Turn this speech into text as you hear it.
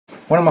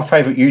one of my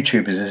favourite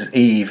YouTubers is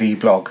EEV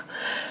Blog,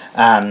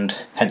 and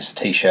hence the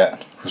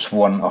t-shirt was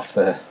one off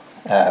the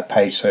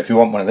page. So if you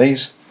want one of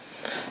these,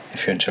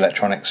 if you're into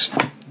electronics,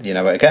 you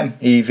know where to get them,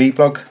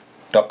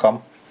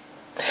 eevblog.com.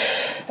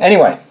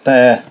 Anyway,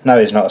 no,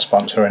 he's not a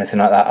sponsor or anything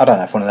like that. I don't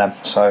have one of them,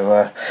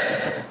 so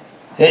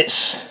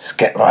let's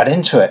get right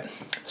into it.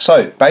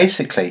 So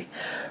basically,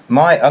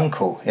 my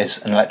uncle is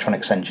an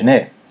electronics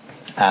engineer,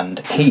 and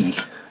he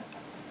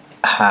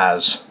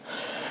has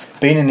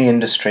been in the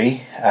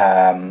industry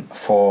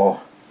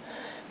for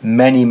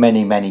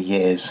many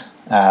years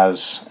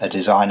as a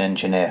design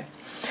engineer,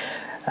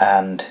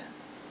 and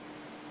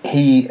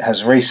he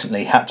has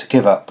recently had to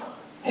give up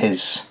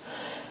his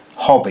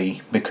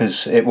hobby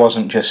because it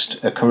wasn't just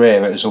a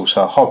career, it was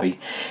also a hobby.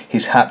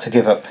 He's had to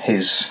give up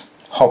his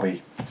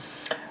hobby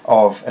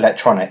of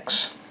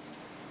electronics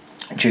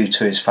due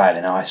to his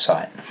failing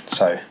eyesight,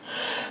 so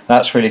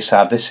that's really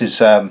sad. This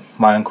is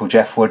my Uncle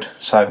Jeff Wood,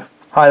 so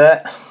hi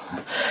there.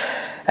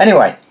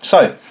 Anyway,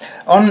 so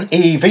on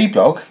EEV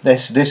Blog,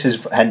 this is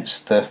hence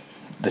the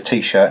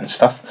t-shirt and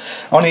stuff.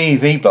 On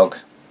EEV Blog,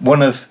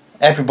 one of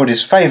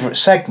everybody's favourite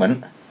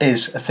segment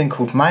is a thing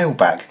called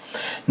mailbag.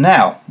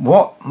 Now,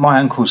 what my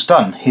uncle's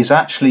done, he's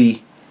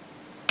actually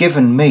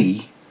given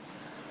me,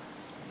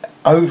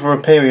 over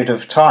a period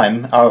of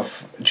time,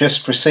 I've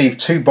just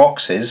received 2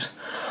 boxes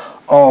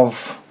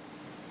of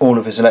all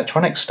of his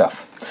electronic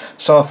stuff.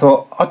 So I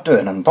thought I'd do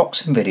an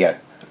unboxing video,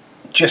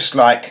 just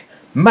like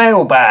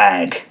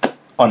mailbag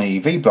on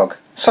EEV Blog.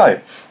 So,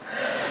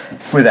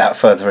 without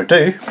further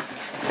ado,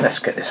 let's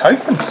get this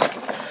open.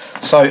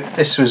 So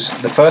this was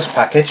the first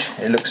package.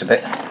 It looks a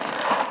bit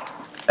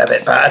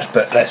bad,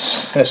 but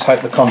let's hope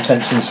the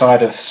contents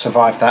inside have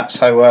survived that.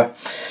 So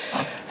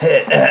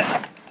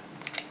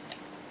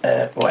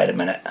wait a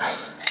minute,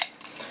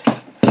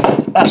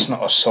 that's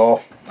not a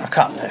saw. I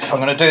can't know if I'm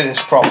going to do this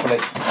properly.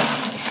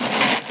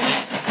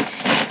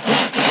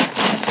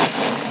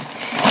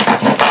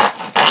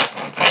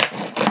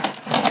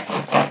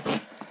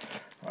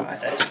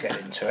 Right, let's get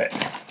into it.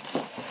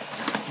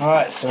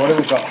 Alright, so what have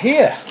we got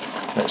here?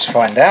 Let's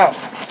find out.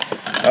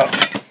 Oh.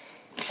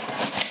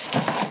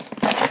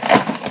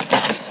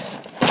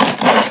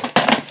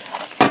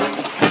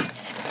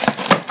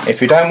 If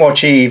you don't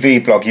watch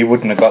EEV Blog, you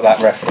wouldn't have got that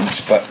reference,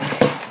 but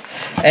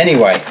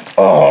anyway.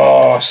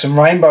 Oh, some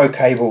rainbow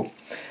cable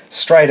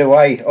straight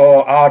away.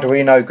 Oh,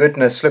 Arduino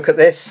goodness, look at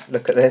this,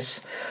 look at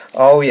this.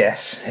 Oh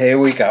yes, here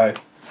we go.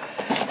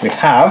 We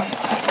have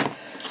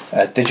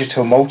a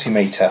digital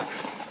multimeter.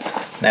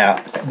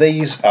 Now,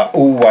 these are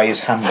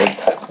always handy,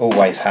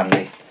 always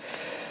handy.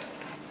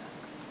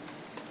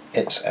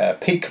 It's a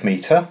peak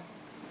meter,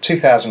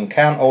 2000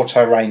 count,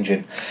 auto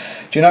ranging.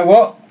 Do you know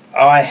what?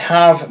 I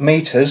have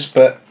meters,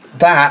 but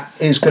that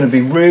is going to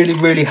be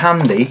really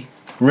handy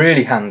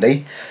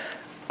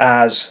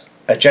as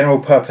a general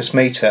purpose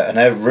meter, and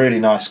they're really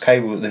nice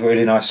cable, they're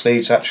really nice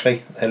leads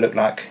actually. They look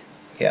like,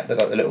 yeah, they've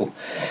got the little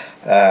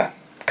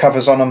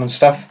covers on them and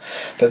stuff,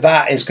 but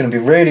that is going to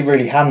be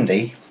really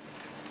handy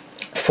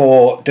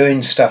for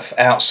doing stuff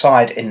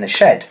outside in the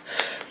shed,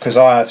 because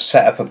I've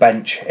set up a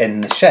bench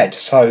in the shed.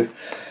 So,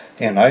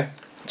 you know,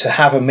 to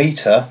have a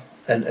meter,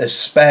 and a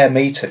spare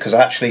meter, because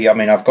actually, I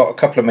mean, I've got a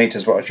couple of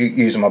meters what I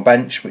use on my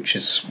bench, which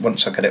is,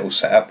 once I get it all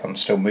set up, I'm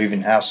still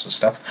moving house and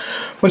stuff.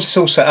 Once it's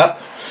all set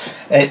up,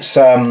 it's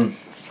going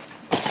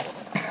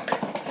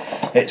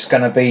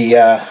to be,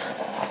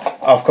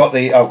 I've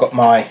got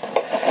my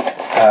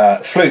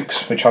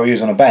flukes, which I'll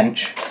use on a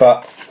bench,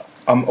 but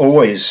I'm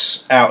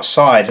always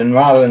outside, and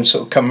rather than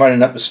sort of come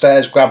running up the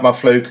stairs, grab my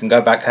fluke and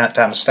go back out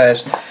down the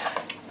stairs,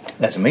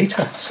 there's a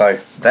meter. So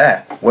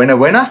there,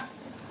 winner,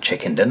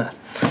 chicken dinner.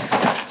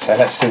 So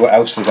let's see what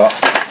else we got.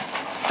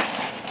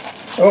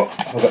 Oh,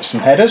 we've got some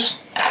headers.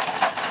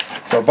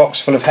 Got a box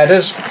full of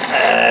headers.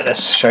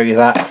 Let's show you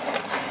that.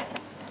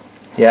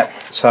 Yeah,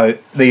 so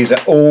these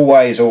are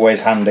always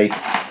handy.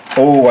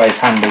 Always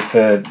handy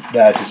for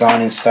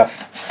designing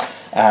stuff.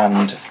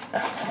 And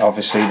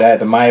obviously they're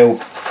the male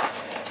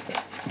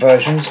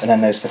versions, and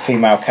then there's the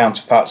female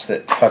counterparts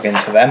that plug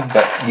into them.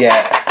 But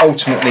yeah,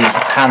 ultimately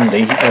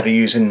handy if you're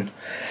using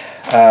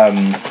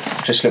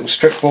just little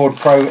strip board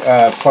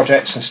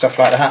projects and stuff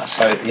like that.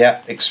 So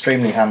yeah,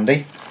 extremely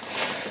handy.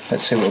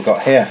 Let's see what we've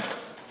got here.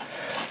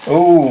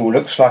 Oh,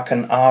 looks like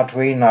an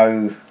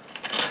Arduino.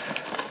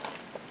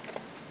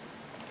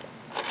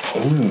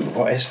 Ooh,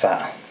 what is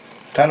that?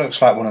 That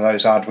looks like one of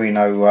those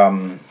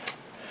Arduino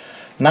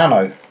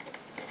Nano.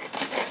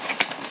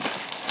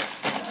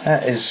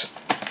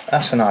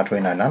 That's an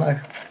Arduino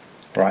Nano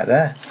right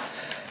there.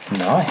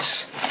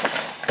 Nice.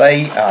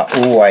 They are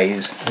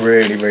always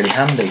really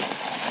handy.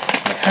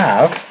 We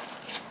have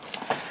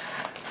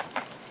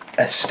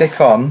a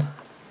stick-on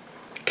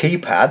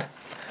keypad.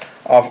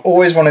 I've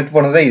always wanted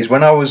one of these.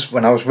 When I was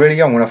really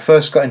young, when I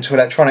first got into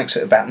electronics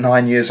at about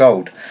 9 years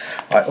old,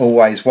 I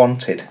always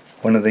wanted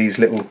one of these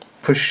little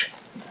push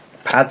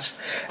pads,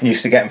 and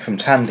used to get them from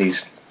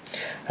Tandy's.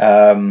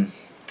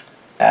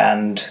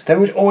 and they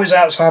were always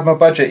outside my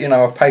budget. You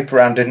know, a paper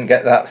round didn't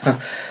get that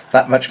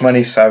that much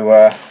money,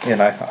 so you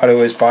know, I'd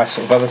always buy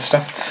sort of other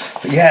stuff.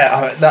 But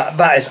yeah,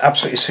 that is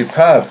absolutely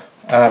superb.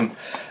 And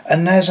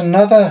there's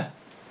another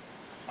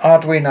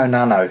Arduino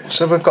Nano.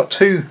 So we've got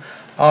two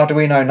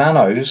Arduino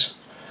Nanos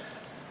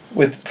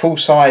with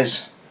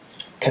full-size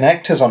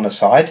connectors on the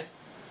side.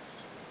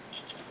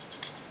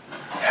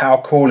 How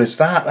cool is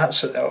that?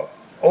 That's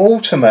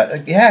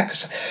ultimate. Yeah,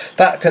 because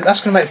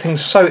that's going to make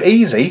things so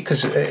easy,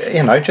 because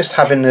you know, just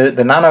having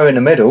the Nano in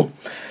the middle,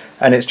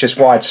 and it's just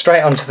wired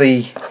straight onto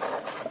these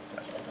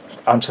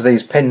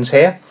pins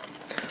here,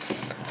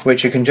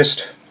 which you can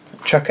just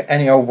chuck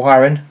any old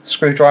wiring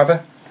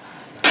screwdriver.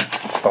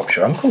 Bob's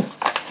your uncle.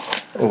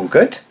 All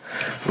good.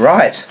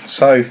 Right,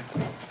 so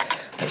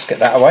let's get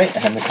that away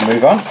and then we can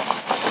move on.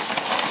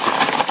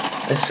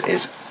 This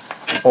is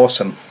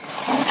awesome.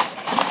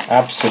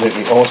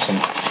 Absolutely awesome.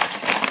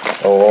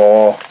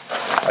 Oh,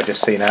 I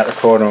just seen out the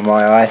corner of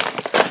my eye.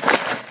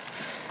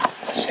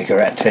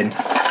 Cigarette tin.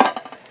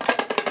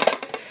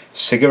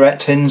 Cigarette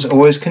tins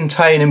always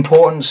contain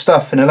important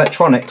stuff in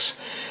electronics.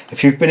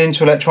 If you've been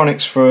into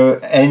electronics for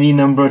any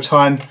number of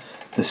time,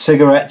 the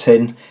cigarette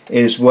tin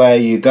is where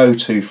you go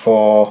to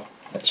for...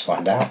 Let's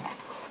find out.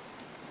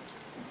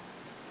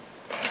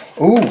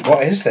 Ooh,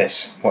 what is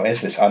this? What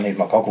is this? I need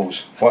my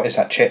goggles. What is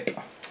that chip?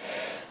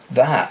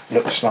 That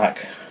looks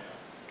like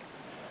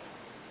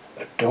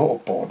a door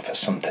board for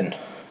something.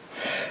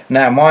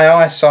 Now, my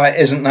eyesight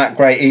isn't that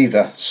great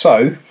either,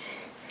 so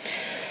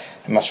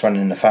it must run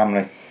in the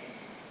family.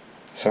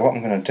 So what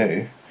I'm going to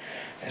do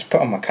is put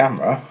on my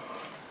camera,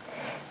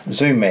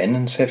 zoom in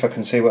and see if I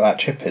can see what that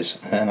chip is,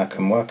 and then I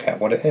can work out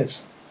what it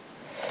is.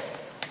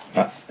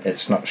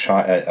 It's not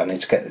shy. I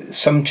need to get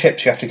some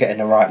chips. You have to get in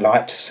the right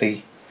light to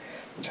see,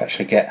 to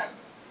actually get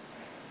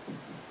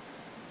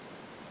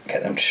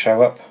them to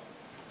show up.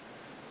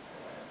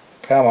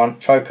 Come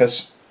on,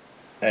 focus.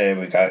 There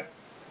we go.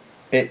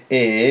 It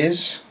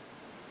is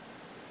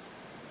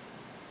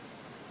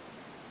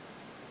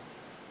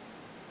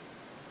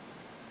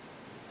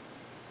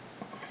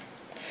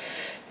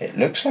it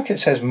looks like it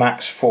says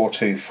Max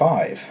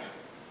 425.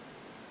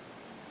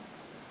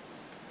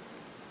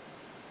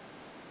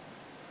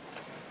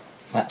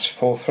 Max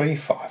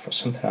 435 or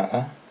something like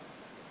that.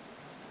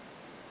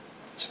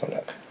 Let's have a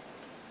look.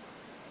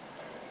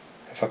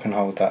 If I can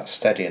hold that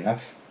steady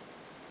enough.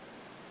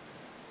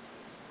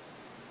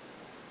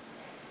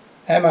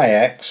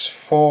 MAX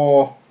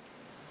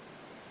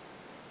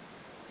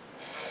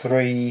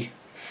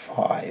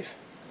 435,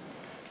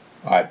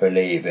 I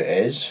believe it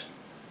is.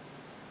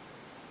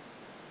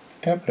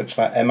 Yep, looks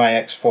like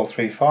MAX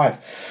 435.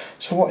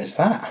 So what is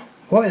that?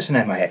 What is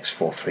an MAX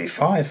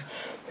 435?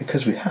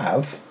 Because we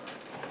have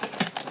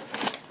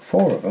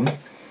 4 of them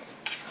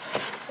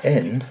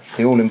in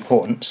the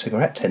all-important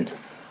cigarette tin.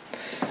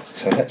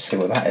 So let's see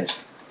what that is.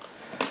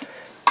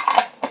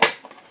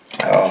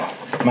 Oh,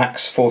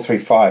 Max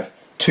 435.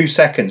 2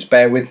 seconds,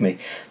 bear with me,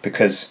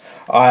 because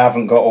I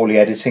haven't got all the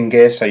editing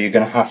gear, so you're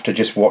going to have to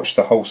just watch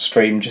the whole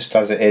stream just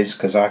as it is,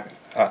 because I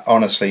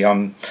honestly,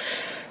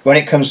 when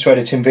it comes to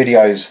editing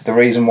videos, the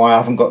reason why I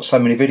haven't got so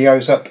many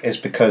videos up is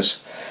because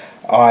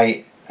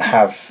my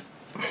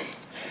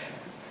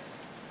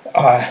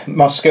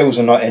skills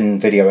are not in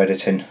video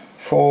editing.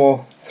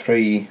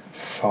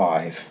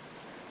 435,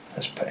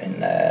 let's put in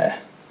there,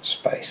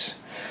 space,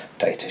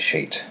 data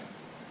sheet.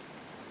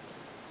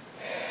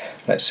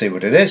 Let's see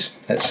what it is.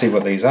 Let's see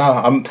what these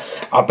are.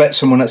 I bet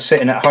someone that's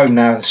sitting at home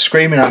now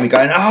screaming at me,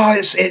 going, "Oh,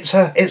 it's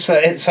a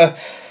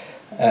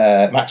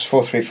Max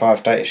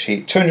 435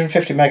 datasheet,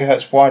 250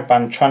 megahertz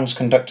wideband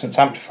transconductance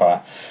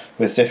amplifier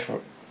with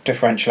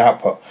differential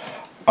output."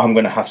 I'm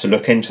going to have to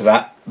look into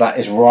that. That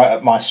is right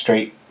up my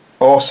street.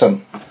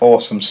 Awesome,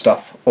 awesome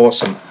stuff.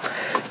 Awesome.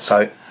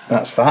 So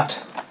that's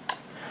that.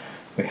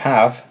 We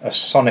have a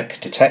sonic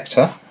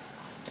detector.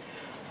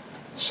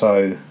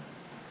 So,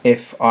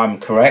 if I'm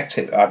correct,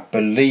 I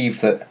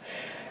believe that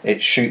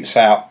it shoots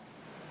out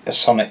a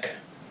sonic,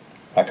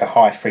 like a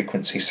high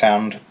frequency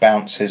sound,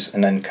 bounces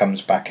and then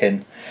comes back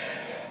in.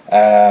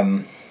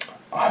 I'm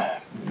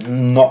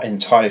not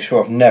entirely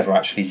sure. I've never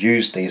actually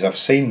used these. I've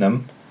seen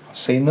them,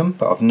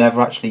 but I've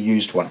never actually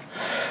used one.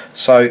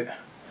 So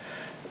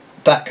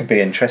that could be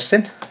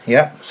interesting.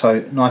 Yeah.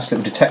 So nice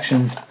little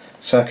detection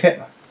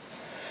circuit.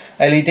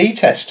 LED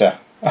tester.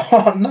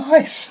 Oh,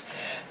 nice,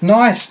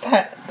 nice.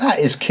 That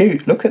is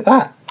cute. Look at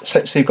that.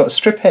 So you've got a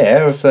strip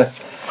here of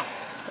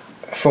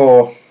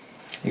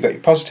you've got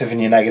your positive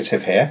and your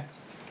negative here.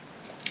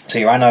 So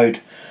your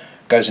anode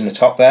goes in the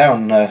top there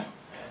on the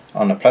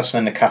plus,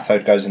 and then the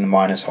cathode goes in the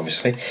minus,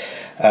 obviously,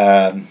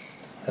 at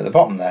the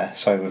bottom there.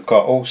 So we've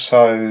got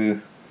also,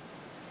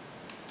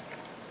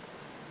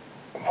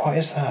 what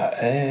is that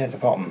at the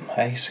bottom?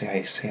 AC.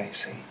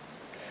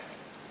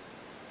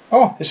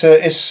 Oh,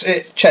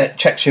 it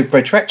checks your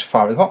bridge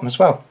rectifier at the bottom as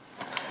well.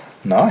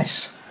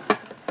 Nice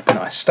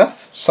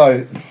stuff.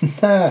 So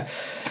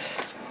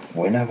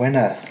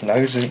winner,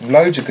 loads of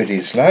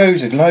goodies,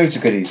 loads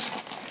of goodies.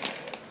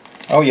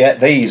 Oh yeah,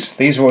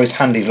 these are always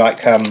handy,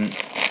 like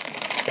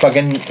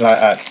plug-in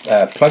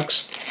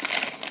plugs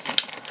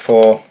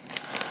for.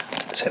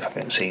 Let's see if I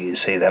can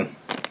see them.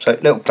 So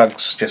little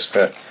plugs just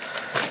for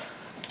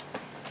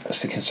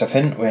sticking stuff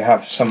in. We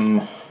have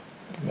some.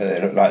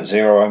 They look like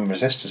 0 ohm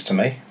resistors to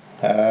me.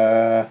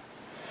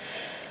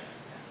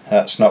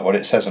 That's not what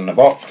it says on the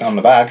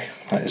bag.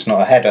 That is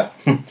not a header.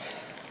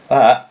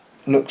 That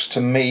looks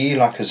to me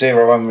like a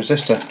 0 ohm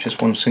resistor,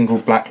 just one single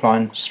black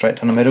line straight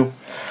down the middle,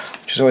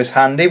 which is always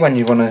handy when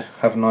you want to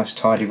have a nice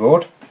tidy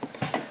board.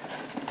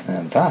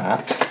 And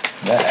that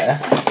there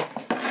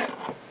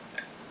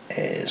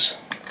is,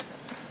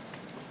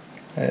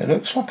 it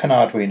looks like an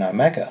Arduino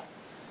Mega.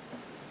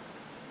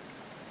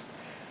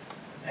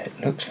 It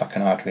looks like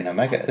an Arduino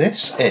Mega.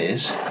 This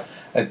is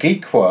a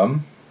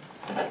Geekworm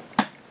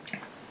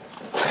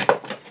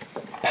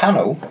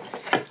panel,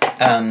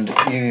 and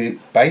you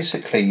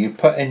basically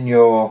put in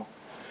your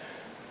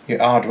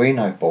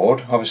Arduino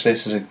board. Obviously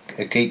this is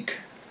a Geek.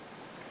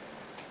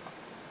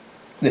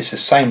 This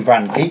is same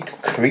brand,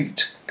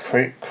 Geekcrete.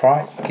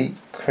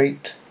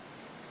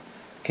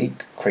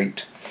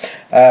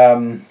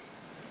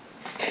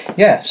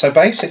 Yeah, so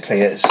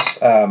basically it's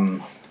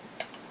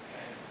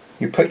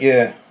you put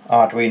your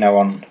Arduino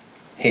on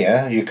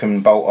here. You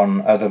can bolt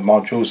on other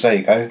modules. There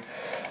you go.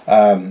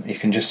 You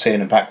can just see in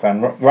the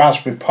background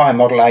Raspberry Pi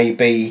model A,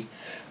 B.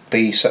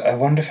 So I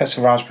wonder if that's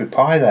a Raspberry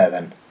Pi there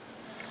then.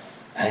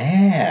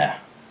 Yeah.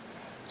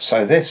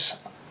 So this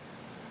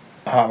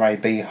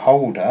RAB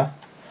holder,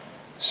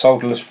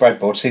 solderless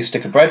breadboard. So you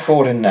stick a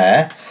breadboard in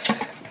there,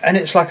 and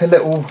it's like a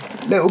little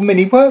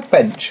mini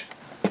workbench.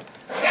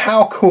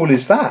 How cool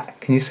is that?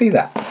 Can you see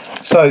that?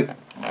 So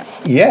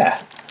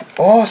yeah,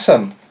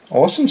 awesome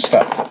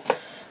stuff.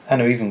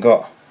 And we've even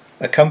got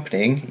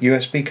accompanying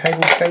USB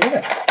cables to go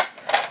with it.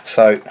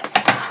 So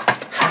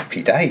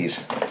happy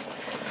days.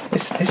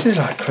 This is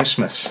like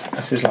Christmas.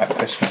 This is like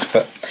Christmas.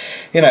 But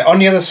you know, on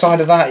the other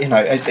side of that, you know,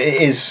 it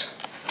is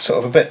sort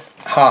of a bit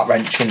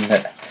heart-wrenching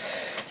that,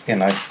 you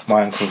know,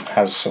 my uncle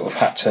has sort of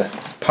had to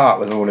part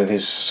with all of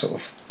his sort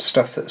of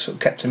stuff that sort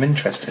of kept him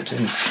interested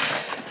in,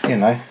 you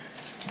know,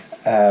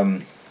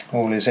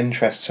 all his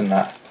interests in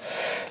that.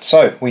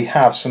 So we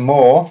have some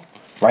more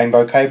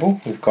rainbow cable.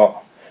 We've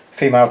got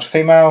female to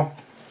female,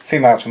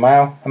 female to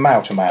male, and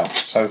male to male.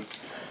 So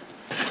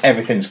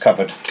everything's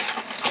covered.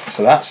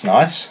 So that's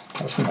nice.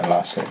 That's in a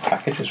nice little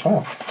package as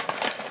well.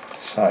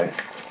 So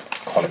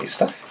quality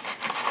stuff.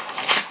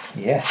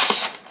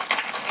 Yes.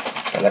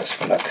 So let's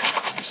have a look.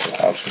 Let's see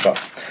what else we've got.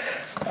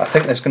 I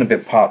think there's going to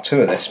be a part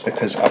 2 of this,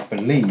 because I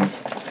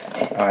believe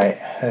I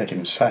heard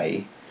him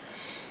say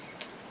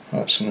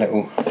some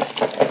little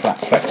flat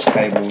flex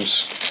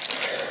cables.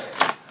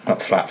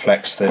 Not flat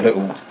flex, the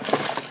little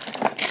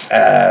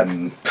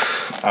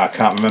I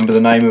can't remember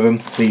the name of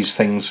them. These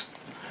things.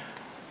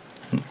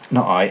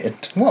 Not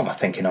what am I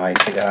thinking?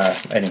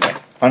 Anyway,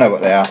 I know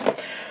what they are.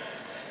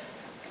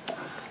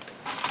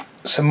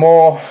 Some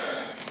more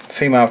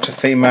female to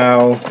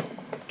female,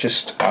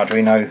 just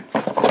Arduino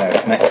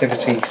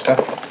connectivity stuff.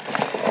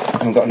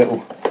 And we've got a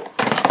little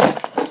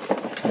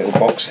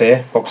box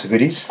here, box of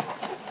goodies.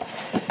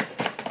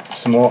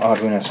 Some more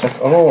Arduino stuff.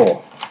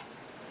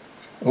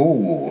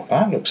 Oh,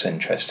 that looks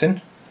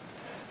interesting.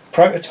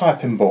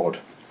 Prototyping board.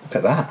 Look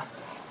at that.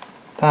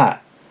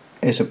 That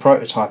is a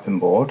prototyping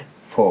board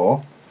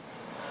for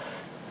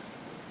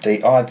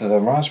either the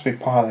Raspberry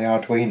Pi or the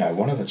Arduino,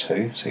 one of the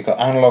two. So you've got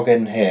analog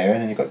in here,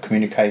 and then you've got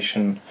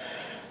communication,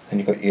 then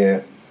you've got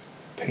your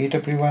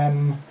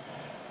PWM,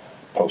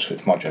 pulse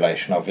width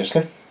modulation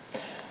obviously,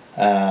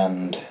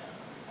 and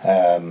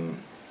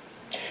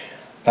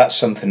that's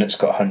something that's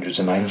got hundreds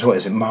of names. What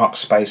is it? Mark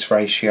space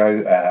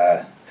ratio,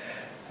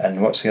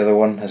 and what's the other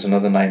one? There's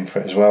another name for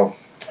it as well.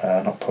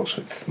 Not pulse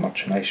width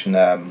modulation,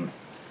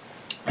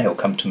 it'll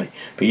come to me.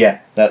 But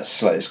yeah,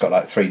 that's like, it's got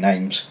like 3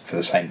 names for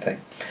the same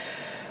thing.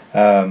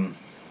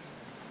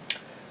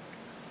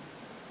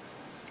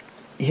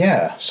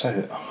 Yeah,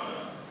 so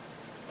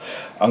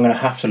I'm going to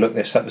have to look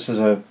this up. This is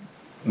a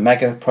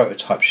Mega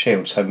prototype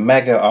shield. So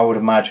Mega, I would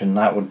imagine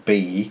that would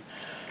be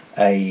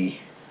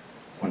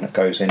one that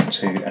goes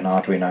into an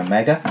Arduino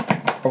Mega,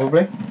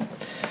 probably.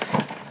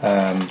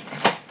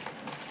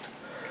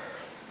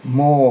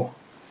 More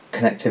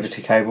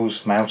connectivity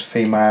cables, male to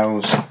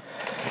females.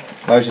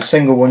 Those are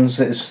single ones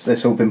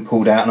that's all been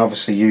pulled out and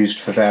obviously used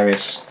for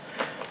various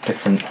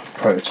different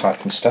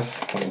prototyping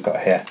stuff. What we've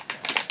got here,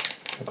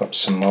 we've got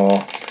some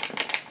more.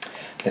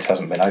 This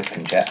hasn't been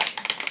opened yet.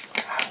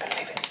 I'm going to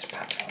leave it in this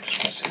pack. I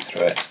just want to see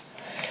through it.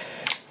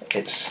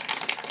 It's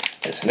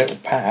a little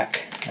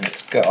pack, and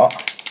it's got,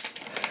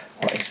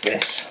 what is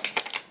this?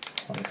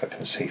 I wonder if I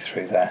can see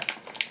through there.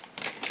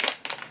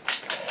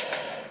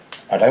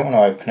 I don't want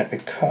to open it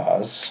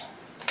because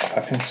if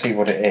I can see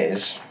what it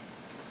is,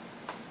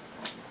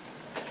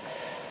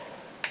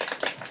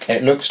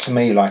 it looks to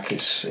me like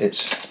it's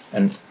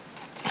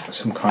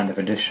some kind of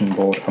addition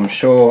board. I'm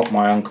sure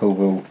my uncle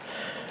will,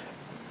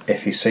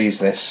 if he sees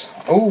this.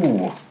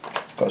 Oh,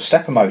 got a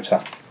stepper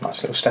motor.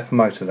 Nice little stepper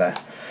motor there.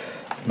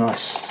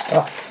 Nice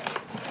stuff.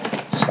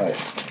 So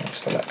let's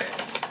have a look.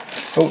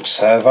 Oh,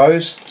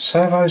 servos.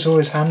 Servos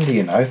always handy,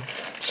 you know.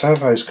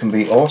 Servos can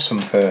be awesome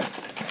for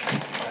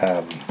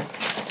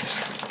just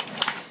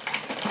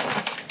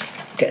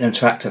getting them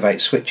to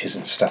activate switches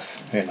and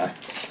stuff, you know.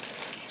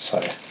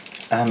 So,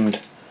 and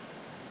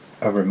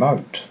a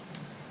remote.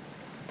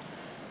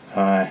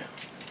 I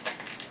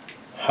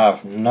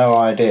have no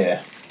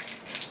idea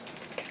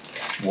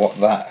what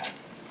that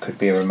could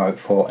be a remote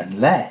for,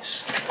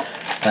 unless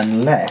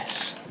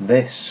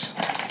this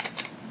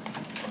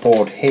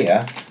board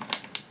here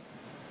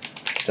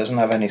doesn't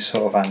have any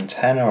sort of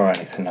antenna or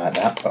anything like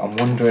that, but I'm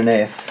wondering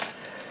if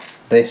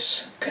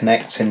this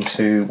connects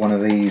into one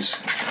of these,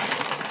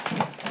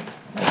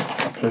 a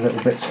couple of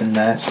little bits in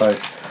there, so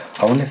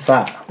I wonder if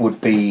that would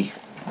be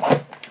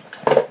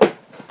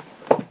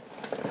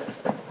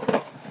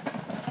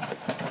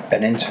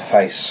an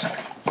interface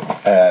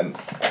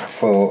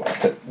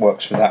that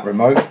works with that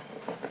remote.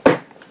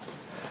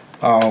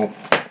 I'll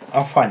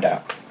find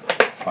out.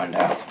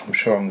 I'm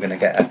sure I'm going to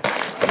get a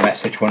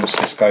message once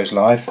this goes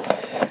live.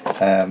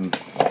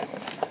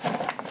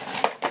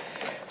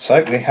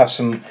 So we have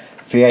some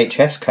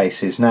VHS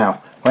cases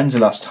now. When's the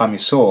last time you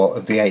saw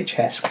a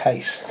VHS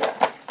case?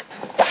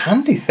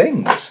 Handy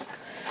things.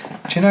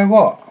 Do you know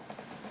what?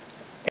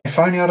 If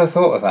only I'd have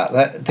thought of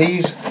that.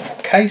 These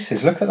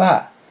cases, look at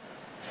that.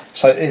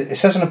 So it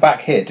says on the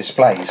back here,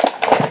 displays.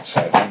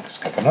 So let's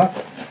go for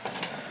that.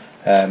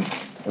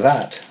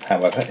 That,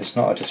 however, is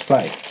not a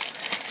display.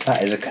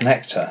 That is a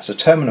connector. It's a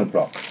terminal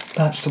block.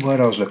 That's the word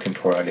I was looking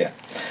for earlier.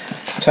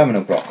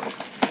 Terminal block.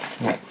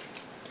 Yeah.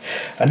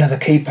 Another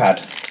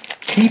keypad.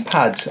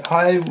 Keypads.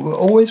 I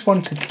always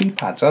wanted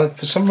keypads.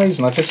 For some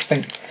reason, I just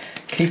think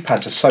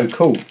keypads are so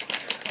cool.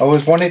 I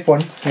always wanted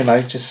one. You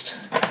know, just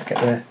get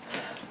the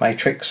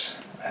matrix.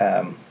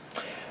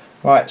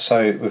 Right.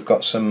 So we've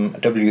got some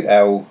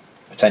WL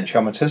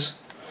potentiometers.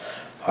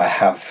 I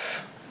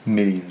have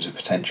millions of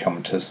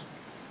potentiometers,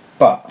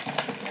 but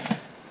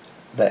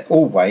they're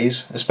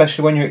always,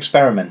 especially when you're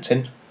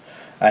experimenting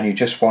and you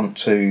just want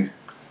to,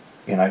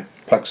 you know,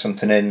 plug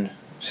something in,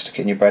 stick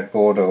it in your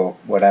breadboard or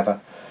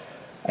whatever,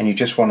 and you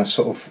just want to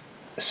sort of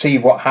see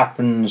what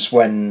happens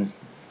when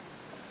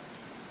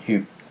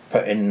you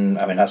put in,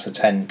 I mean that's a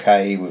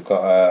 10k, we've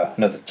got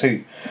another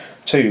two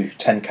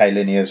 10k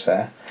linears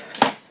there,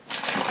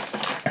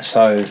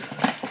 so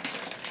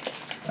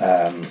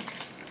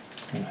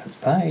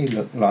they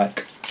look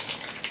like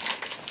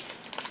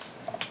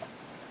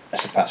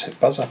it's a passive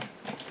buzzer.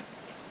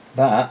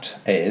 That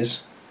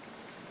is,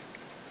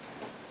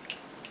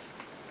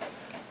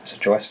 it's a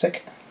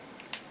joystick.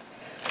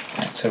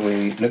 So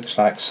looks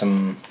like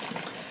some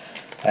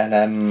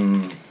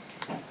LM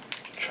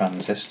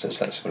transistors.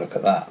 Let's have a look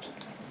at that.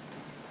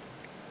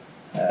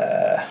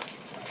 I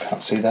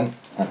can't see them.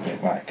 Let me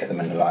get them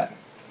in the light.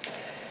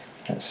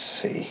 Let's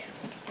see.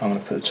 I'm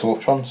going to put the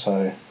torch on,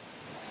 so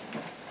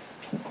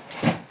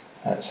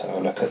let's have a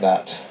look at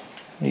that.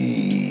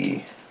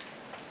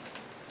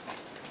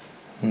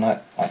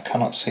 No, I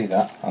cannot see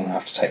that. I'm going to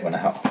have to take one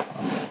out.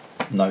 I'm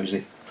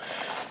nosy.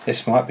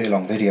 This might be a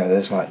long video.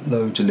 There's like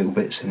loads of little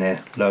bits in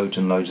here. Loads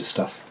and loads of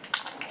stuff.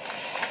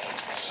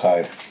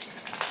 So,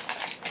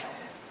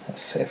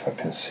 let's see if I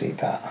can see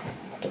that.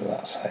 What does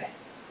that say?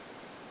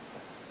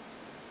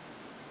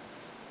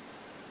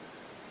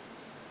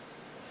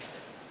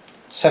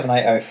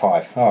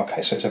 (7805). Oh,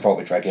 okay, so it's a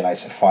voltage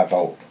regulator, 5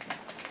 volt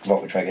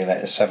voltage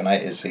regulator.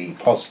 78 is the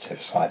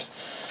positive side.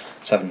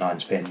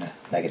 79's being the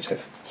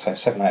negative. So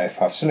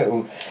 7805. So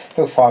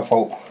little 5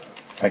 volt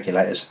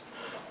regulators,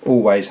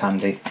 always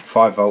handy.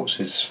 5 volts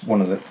is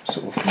one of the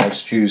sort of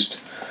most used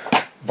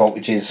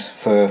voltages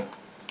for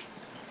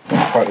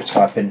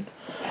prototyping,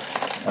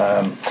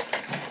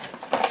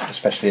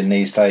 especially in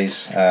these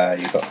days.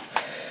 You've got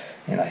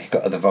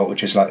other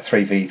voltages like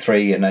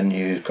 3v3, and then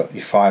you've got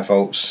your 5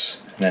 volts,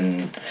 and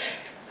then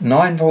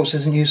 9 volts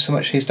isn't used so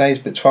much these days,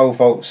 but 12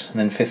 volts, and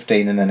then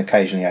 15, and then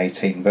occasionally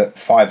 18. But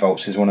 5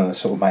 volts is one of the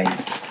sort of main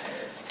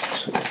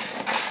sort of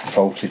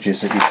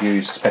voltages that you'd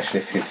use, especially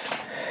if you're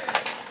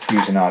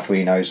using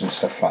Arduinos and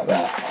stuff like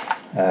that.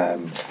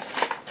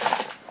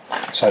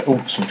 So,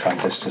 some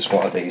transistors.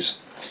 What are these?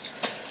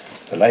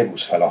 The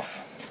labels fell off.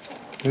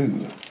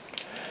 Ooh,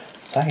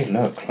 they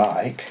look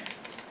like.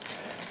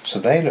 So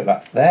they look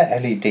like they're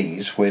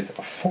LEDs with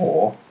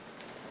 4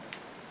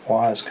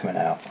 wires coming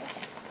out.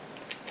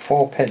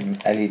 4-pin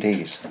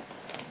LEDs.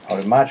 I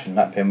would imagine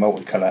that'd be a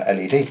multicolour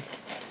LED.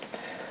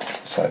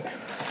 So,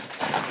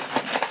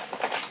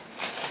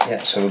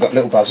 yeah, so we've got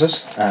little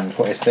buzzers, and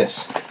what is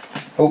this?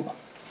 Oh,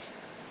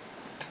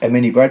 a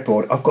mini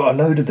breadboard. I've got a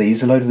load of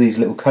these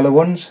little colour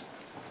ones.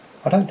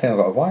 I don't think I've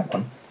got a white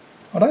one.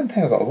 I don't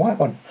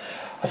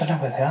know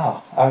where they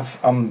are.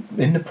 I'm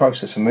in the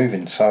process of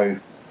moving, so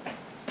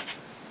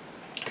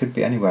could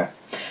be anywhere.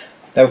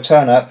 They'll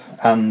turn up,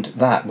 and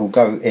that will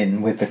go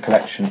in with the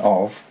collection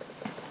of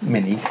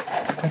mini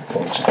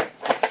breadboards.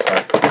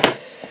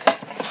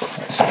 So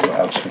let's see what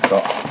else we've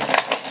got.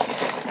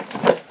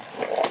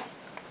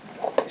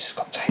 This has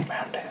got tape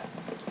around it.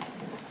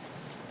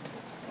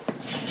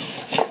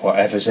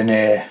 Whatever's in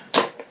here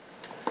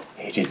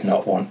He did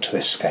not want to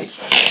escape.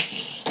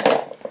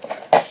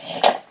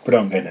 But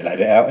I'm going to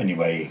let it out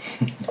anyway.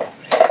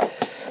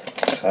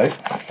 So, it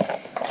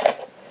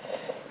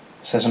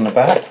says on the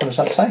back, what does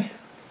that say?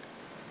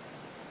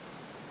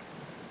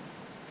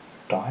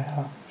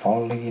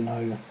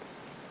 Diavolino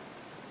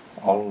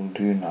Old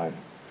Uno.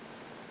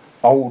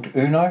 Old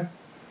Uno?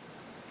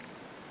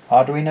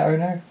 Arduino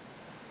Uno?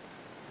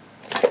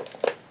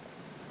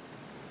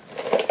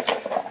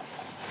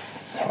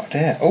 Oh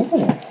dear.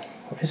 Oh,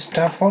 it's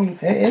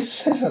Davol. It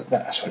says that.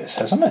 That's what it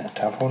says on it.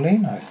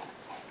 Davolino.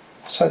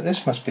 So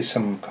this must be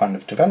some kind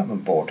of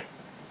development board.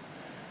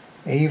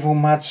 Evil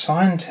Mad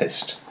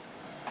Scientist.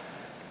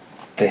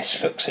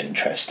 This looks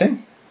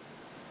interesting.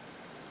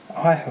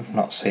 I have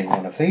not seen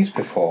one of these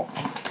before.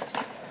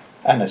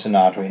 And there's an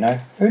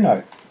Arduino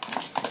Uno.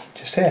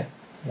 Just here.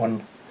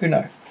 One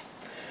Uno.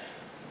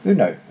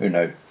 Uno.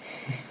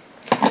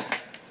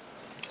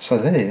 So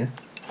there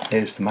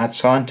is the Mad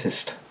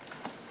Scientist.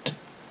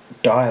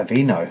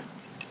 Diavino.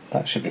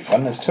 That should be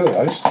fun. There's two of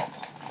those.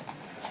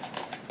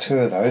 Two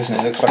of those, and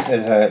it looks like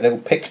there's a little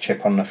pick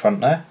chip on the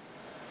front there.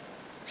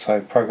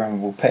 So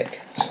programmable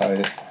pick.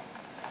 So,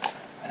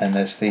 and then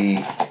there's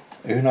the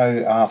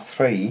Uno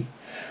R3,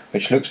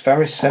 which looks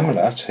very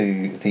similar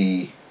to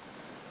the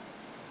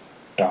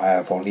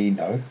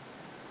Diavolino.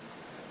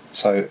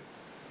 So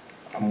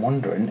I'm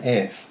wondering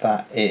if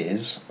that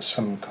is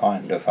some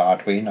kind of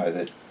Arduino,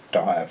 the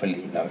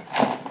Diavolino.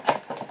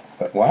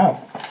 But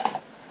wow.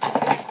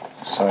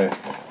 So,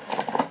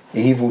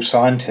 evil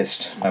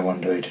scientist. No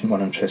wonder he didn't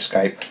want them to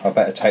escape. I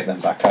better take them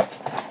back up.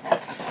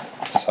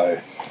 So,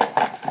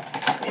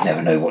 you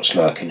never know what's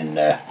lurking in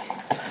there.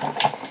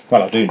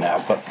 Well, I do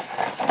now, but,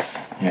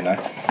 you know.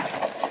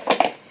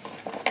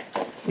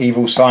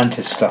 Evil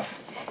scientist stuff.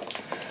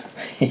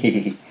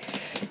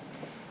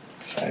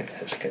 So,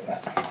 let's get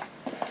that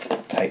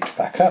taped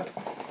back up.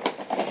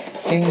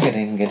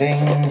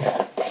 Ding-a-ding-a-ding.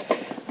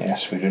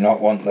 Yes, we do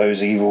not want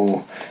those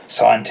evil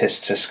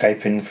scientists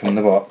escaping from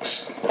the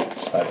box.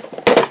 So,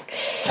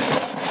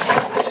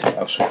 let's see what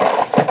else we've got.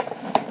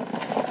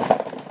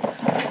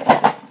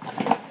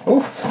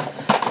 Ooh,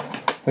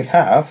 we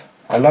have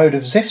a load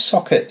of ZIF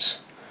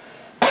sockets.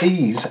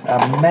 These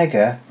are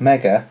mega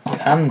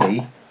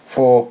handy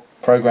for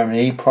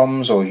programming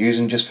EPROMs or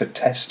using just for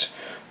test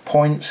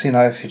points. You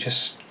know, if you're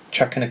just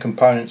chucking the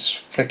components,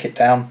 flick it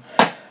down.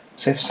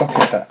 ZIF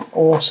sockets are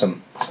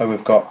awesome. So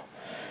we've got,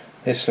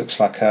 this looks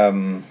like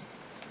a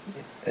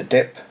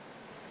dip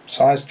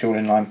size dual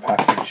inline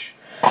package,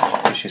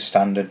 which is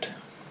standard.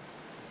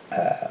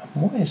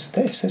 What is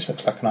this? This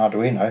looks like an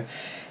Arduino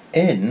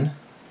in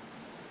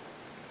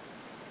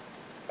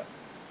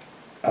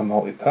a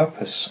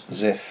multi-purpose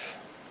ZIF.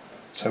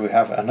 So we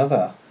have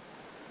another,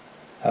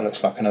 that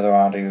looks like another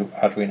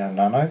Arduino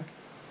Nano.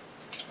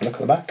 Let's have a look at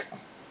the back.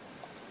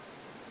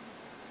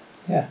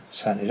 Yeah,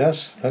 certainly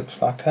does. Looks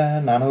like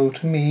a Nano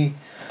to me.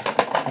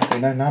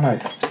 Arduino Nano.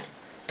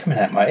 Coming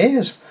out my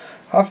ears.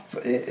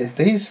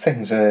 These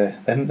things are,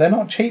 they're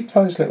not cheap,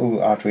 those little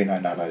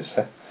Arduino Nanos.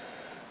 They're,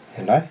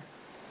 you know.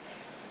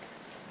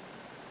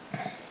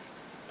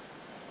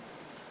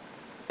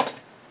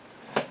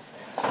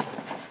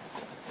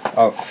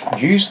 I've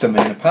used them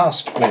in the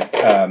past with,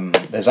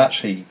 there's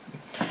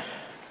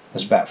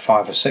about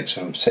 5 or 6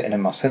 of them sitting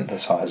in my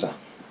synthesizer,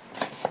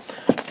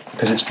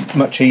 because it's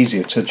much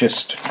easier to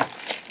just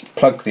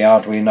plug the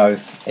Arduino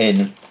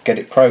in, get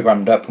it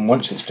programmed up, and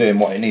once it's doing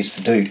what it needs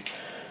to do,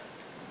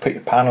 put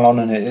your panel on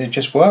and it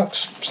just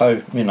works.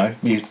 So, you know,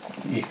 you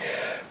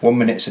 1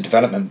 minute it's a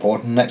development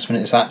board and the next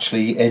minute it's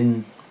actually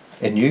in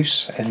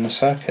use in the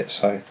circuit.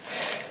 So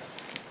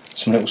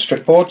some little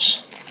strip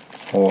boards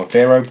or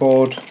Vero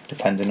board,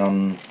 depending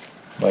on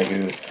where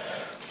you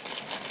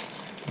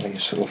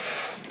sort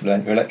of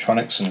learn your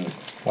electronics and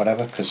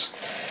whatever, because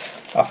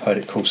I've heard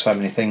it called so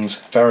many things.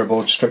 Vero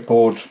board, strip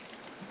board,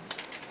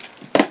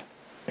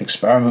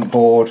 experiment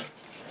board,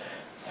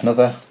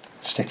 another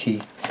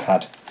sticky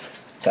pad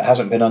that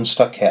hasn't been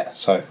unstuck yet,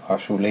 so I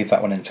shall leave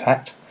that one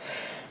intact.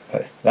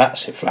 But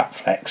that's it, flat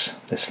flex,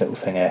 this little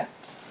thing here.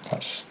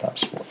 That's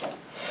what.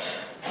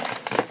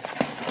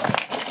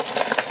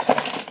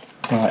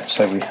 Right,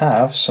 so we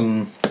have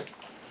some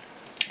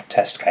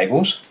test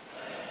cables.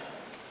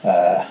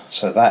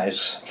 So that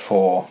is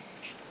for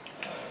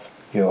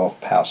your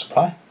power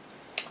supply.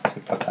 So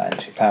you plug that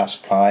into your power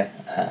supply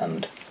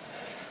and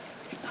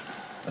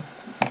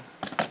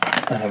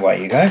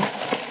away you go.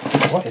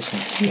 What is in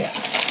here?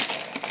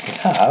 We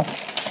have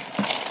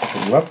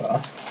a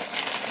rubber,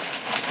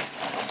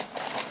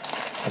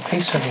 a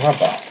piece of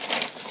rubber,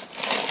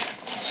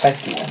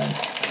 safety warning,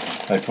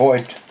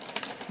 avoid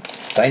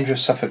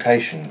dangerous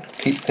suffocation,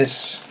 keep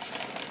this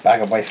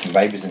bag away from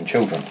babies and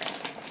children.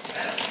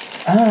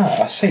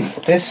 Ah, I see,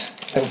 this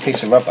little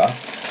piece of rubber,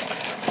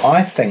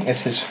 I think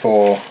this has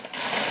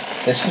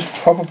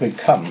probably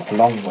come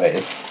along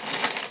with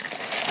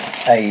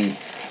a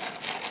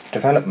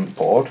development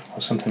board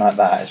or something like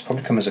that. It's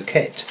probably come as a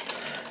kit,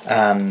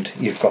 and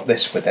you've got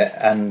this with it,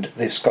 and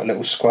it's got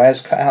little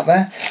squares cut out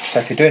there. So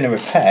if you're doing a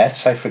repair,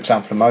 say for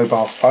example a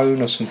mobile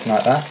phone or something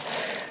like that,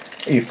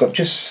 you've got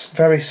just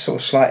very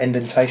sort of slight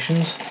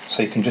indentations,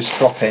 so you can just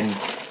drop in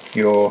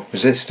your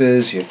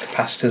resistors, your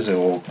capacitors,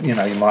 or you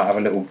know, you might have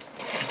a little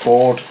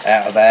board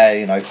out of there,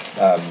 you know,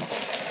 a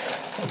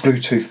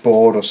Bluetooth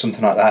board or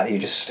something like that. You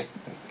just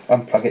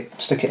unplug it,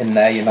 stick it in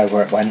there, you know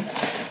where it went,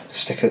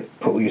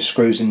 put all your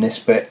screws in this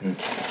bit, and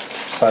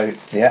so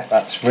yeah,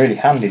 that's really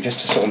handy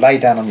just to sort of lay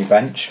down on your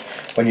bench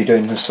when you're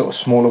doing the sort of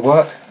smaller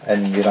work,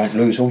 and you don't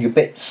lose all your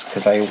bits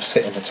because they all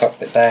sit in the top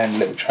bit there in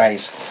little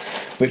trays,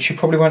 which you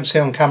probably won't see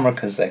on camera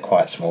because they're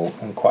quite small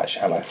and quite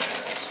shallow.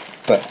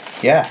 But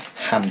yeah,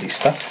 handy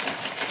stuff.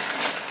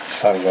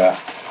 So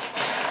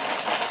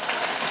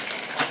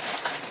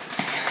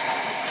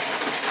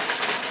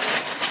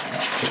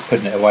just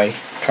putting it away,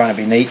 trying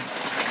to be neat,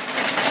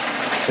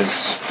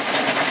 because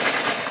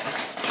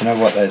do you know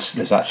what,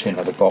 there's actually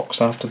another box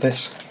after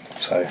this,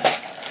 so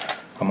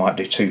I might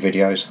do 2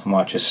 videos. I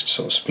might just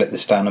sort of split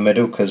this down the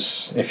middle,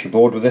 because if you're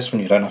bored with this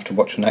one you don't have to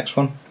watch the next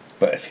one,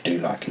 but if you do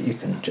like it you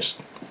can just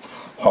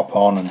hop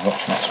on and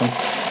watch the next one.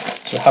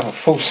 So we have a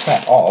full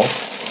set of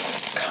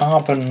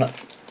carbon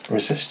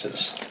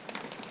resistors.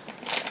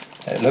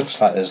 It looks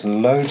like there's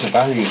loads of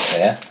values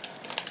here.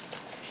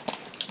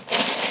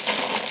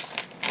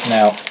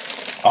 Now,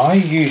 I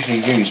usually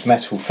use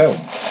metal film,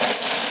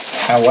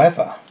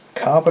 however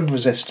carbon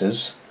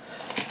resistors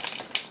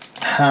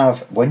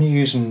have, when you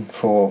use them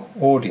for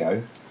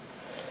audio,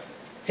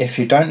 if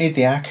you don't need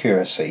the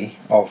accuracy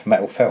of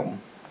metal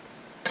film,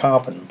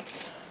 carbon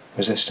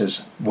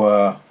resistors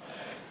were,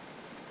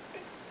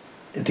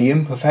 the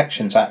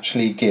imperfections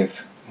actually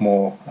give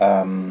more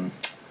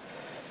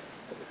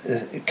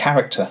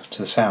character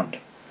to the sound,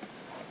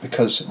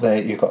 because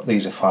you've got,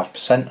 these are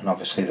 5% and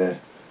obviously the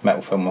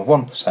metal film are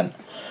 1%,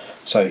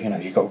 so you know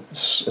you've got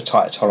a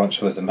tighter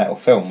tolerance with the metal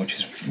film, which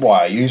is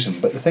why I use them.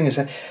 But the thing is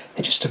that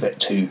they're just a bit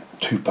too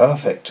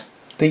perfect.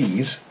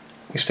 These,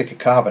 you stick a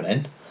carbon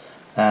in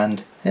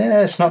and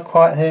yeah, it's not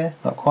quite here,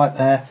 not quite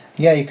there,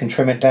 yeah, you can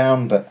trim it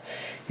down, but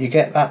you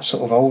get that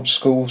sort of old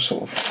school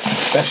sort of,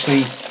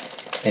 especially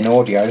in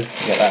audio, you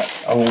get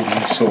that old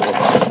sort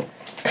of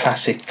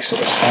classic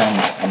sort of sound.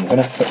 I'm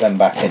going to put them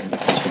back in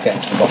because we're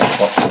getting to the bottom of the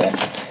box there.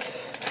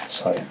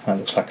 So that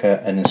looks like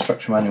an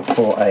instruction manual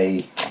for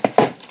a,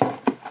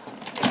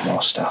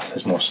 more stuff,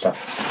 there's more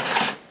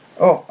stuff.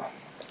 Oh,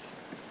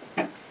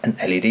 an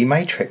LED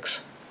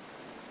matrix.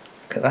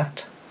 Look at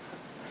that.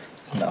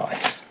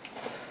 Nice.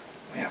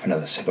 We have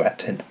another cigarette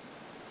tin.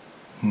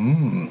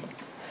 I'm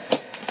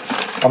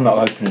not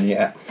opening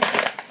yet.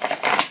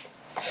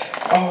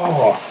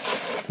 Oh,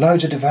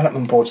 loads of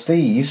development boards.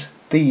 These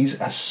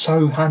are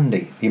so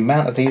handy. The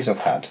amount of these I've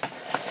had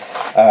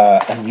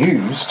and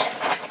used.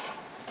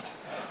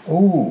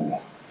 Oh,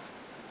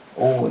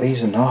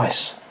 these are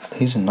nice.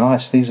 These are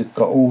nice. These have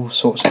got all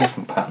sorts of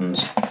different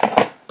patterns.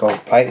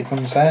 Gold plated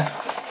ones there.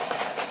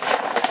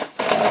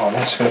 Oh,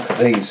 let's look at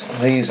these.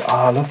 These,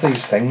 I love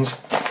these things.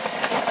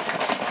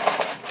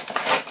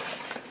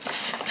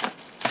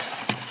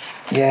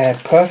 Yeah,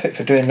 perfect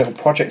for doing little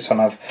projects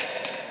on.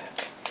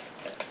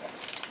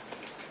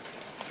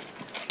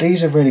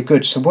 These are really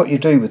good. So what you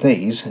do with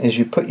these is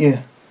you put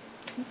your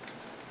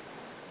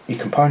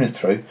component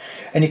through,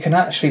 and you can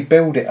actually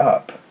build it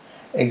up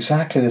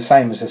exactly the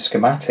same as a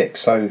schematic.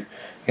 So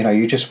you know,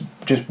 you just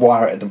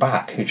wire it at the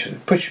back. You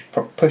just push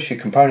your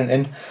component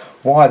in,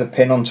 wire the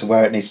pin onto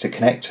where it needs to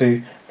connect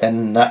to,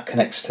 then that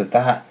connects to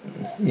that,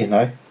 you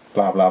know,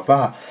 blah blah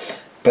blah.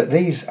 But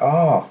these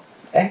are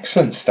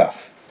excellent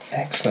stuff.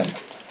 Excellent.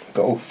 I've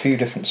got a few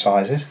different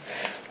sizes.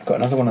 I've got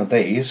another one of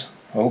these.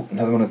 Oh,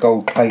 another one of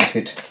gold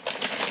plated.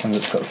 One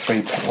that's got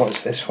 3. What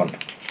is this one?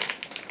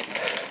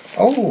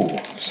 Oh,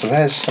 so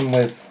there's some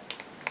with.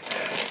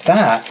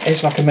 That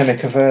is like a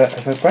mimic of a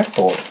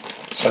breadboard.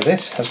 So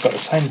this has got the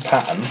same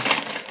pattern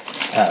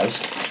as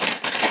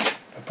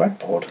a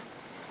breadboard.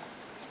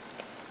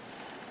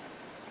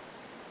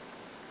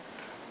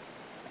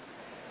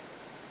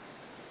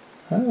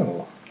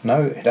 Oh,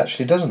 no, it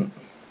actually doesn't.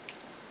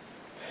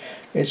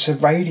 It's a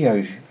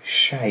radio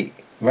shake.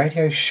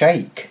 Radio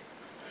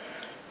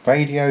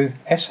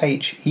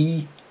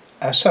S-H-E...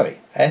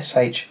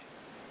 S-H-A-E-K.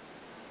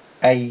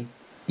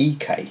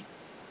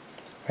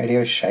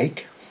 Radio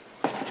Shake.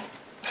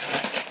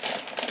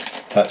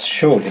 That's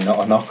surely not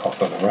a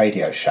knockoff of a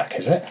Radio Shack,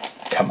 is it?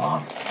 Come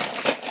on.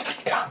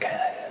 Can't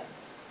get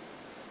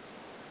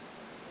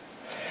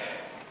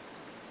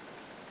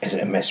it. Is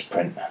it a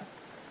misprint?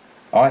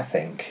 I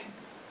think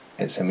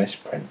it's a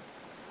misprint.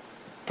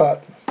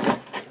 But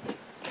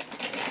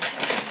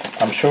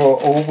I'm sure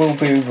all will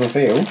be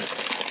revealed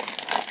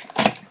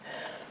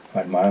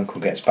when my uncle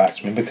gets back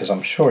to me, because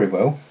I'm sure he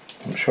will.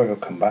 I'm sure he'll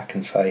come back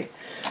and say,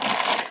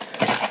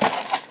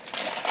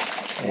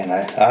 you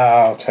know,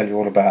 I'll tell you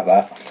all about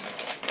that.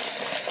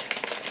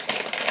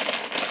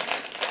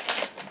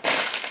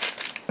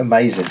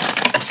 Amazing.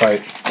 So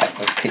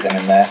let's keep them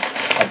in there.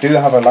 I do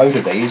have a load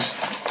of these,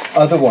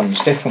 other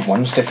ones,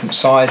 different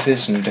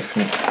sizes and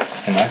different,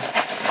 you know.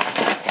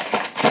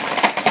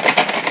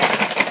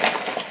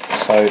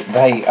 So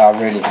they are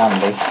really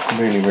handy,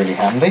 really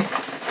handy.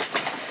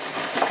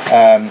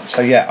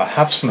 So yeah, I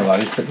have some of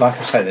those, but like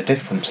I say, they're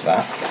different to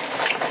that.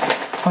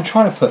 I'm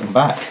trying to put them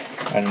back,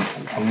 and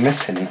I'm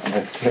missing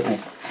the little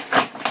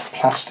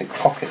plastic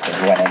pocket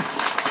that went in.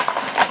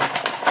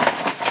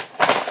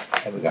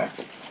 There we go.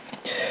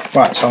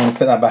 Right, so I'm going to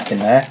put that back in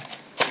there.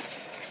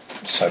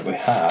 So we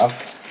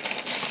have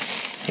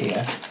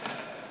here.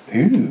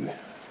 Ooh.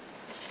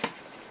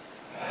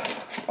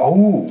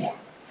 Oh,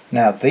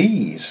 now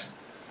this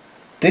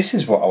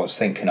is what I was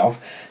thinking of.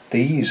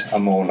 These are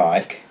more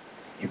like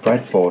your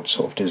breadboard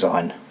sort of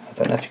design. I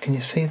don't know if can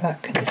you see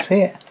that? Can you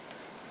see it?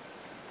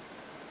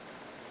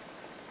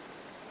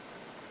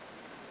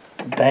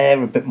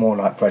 They're a bit more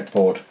like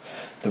breadboard,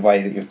 the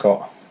way that you've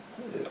got,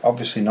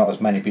 obviously not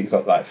as many, but you've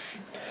got like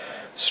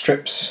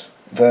strips,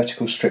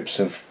 vertical strips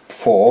of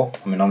 4.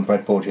 I mean, on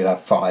breadboard you'll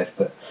have 5,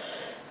 but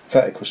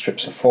vertical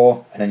strips of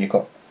 4, and then you've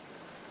got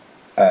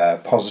a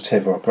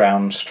positive or a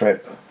ground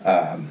strip.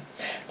 Then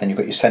you've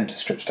got your centre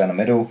strips down the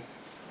middle,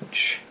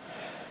 which,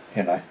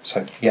 you know,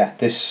 so yeah,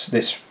 this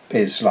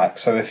is like,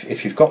 so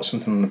if you've got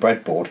something on the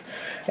breadboard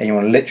and you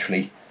want to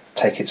literally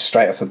take it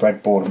straight off the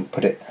breadboard and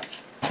put it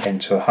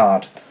into a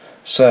hard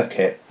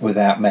circuit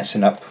without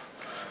messing up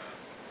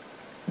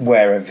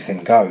where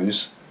everything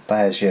goes,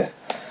 there's your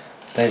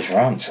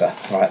answer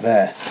right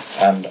there.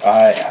 And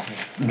I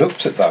have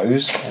looked at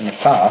those in the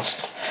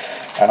past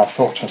and I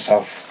thought to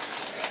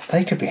myself,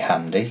 they could be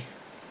handy,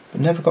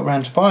 but never got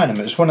round to buying them.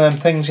 It was one of them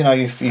things, you know,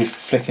 you're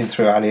flicking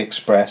through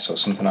AliExpress or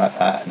something like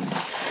that,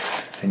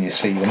 and you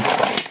see them.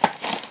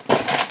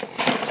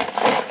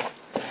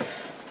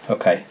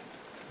 Okay,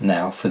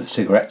 now for the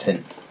cigarette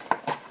tin.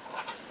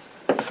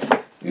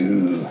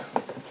 Ooh,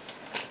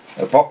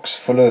 a box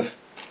full of,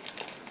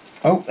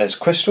 oh, there's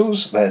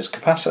crystals, there's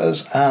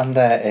capacitors, and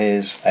there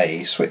is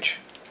a switch.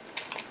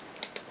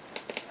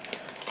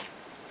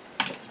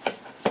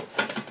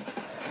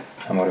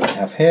 And what do we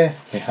have here?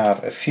 We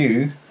have a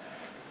few,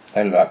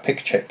 they look like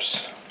pick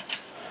chips.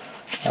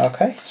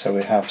 Okay, so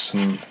we have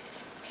some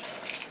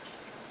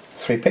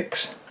 3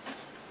 picks,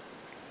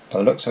 by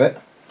the looks of it.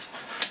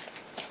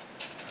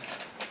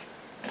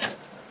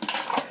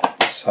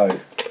 So,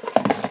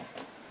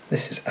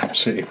 this is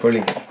absolutely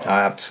brilliant.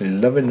 I'm absolutely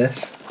loving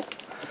this.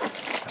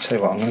 I'll tell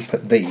you what, I'm going to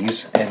put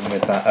these in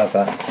with that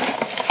other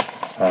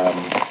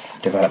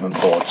development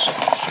boards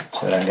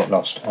so they don't get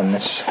lost. And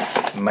this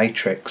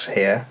matrix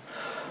here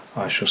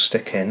I shall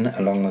stick in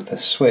along with the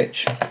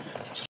switch,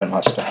 so I don't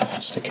like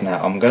stuff sticking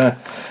out. I'm going to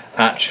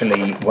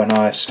actually, when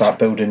I start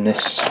building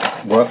this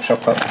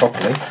workshop up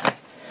properly,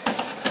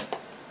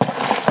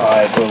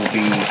 I will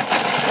be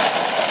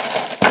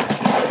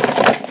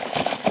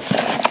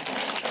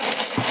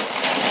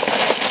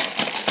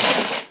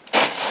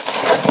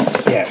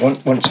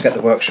once I get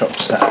the workshop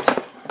set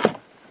up,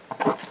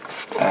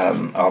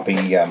 I'll be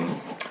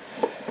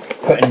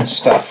putting the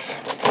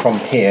stuff from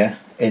here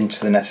into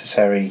the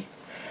necessary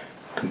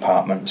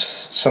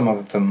compartments. Some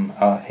of them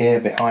are here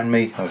behind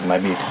me, or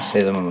maybe you can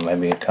see them and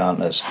maybe you can't.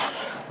 There's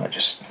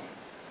just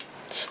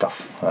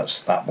stuff,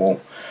 that's that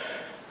wall.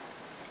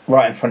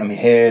 Right in front of me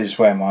here is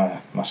where my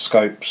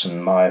scopes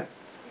and my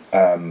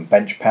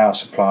bench power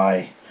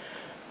supply,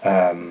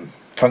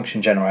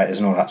 function generators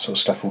and all that sort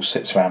of stuff all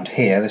sits around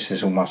here. This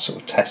is all my sort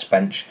of test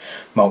bench,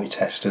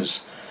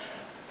 multi-testers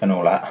and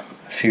all that.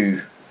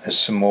 There's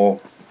some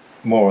more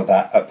of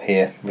that up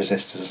here,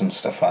 resistors and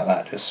stuff like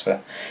that, just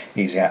for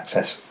easy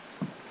access.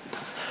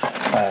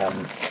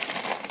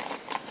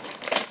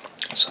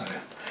 So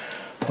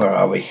where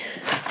are we?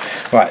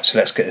 Right, so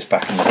let's get this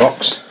back in the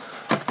box.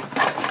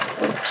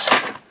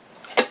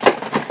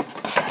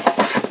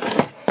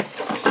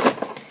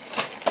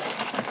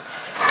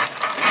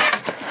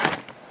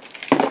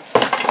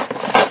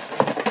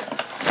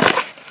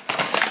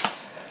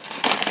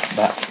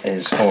 That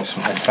is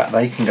awesome. In fact,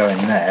 they can go in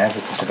there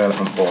with the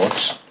development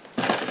boards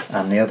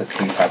and the other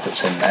keypad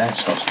that's in there,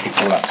 so I'll just keep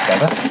all that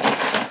together.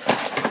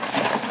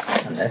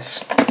 And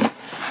this.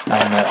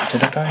 And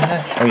did I go in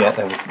there? Oh yeah,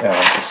 there were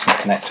just some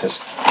connectors.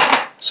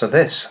 So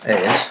this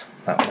is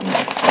that one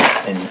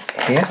in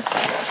here,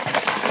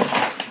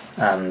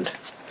 and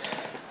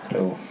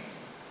little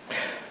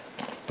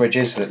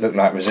bridges that look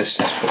like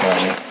resistors, but they're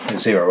only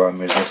 0 ohm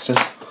resistors.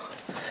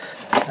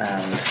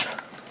 And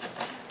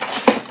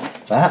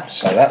that,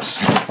 so that's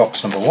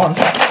box number 1.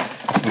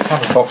 We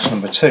have a box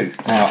number 2.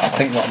 Now I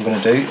think what I'm going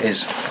to do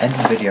is end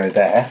the video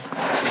there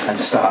and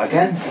start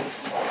again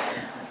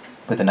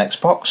with the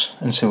next box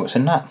and see what's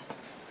in that.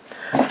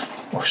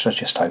 Or should I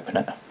just open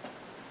it?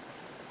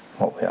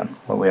 What are we on?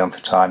 What are we on for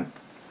time?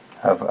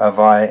 Have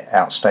I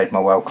outstayed my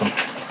welcome?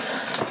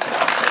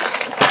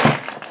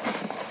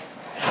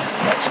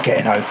 It's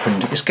getting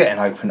opened. It's getting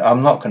opened.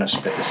 I'm not going to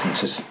split this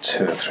into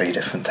 2 or 3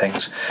 different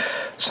things.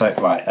 So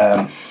right,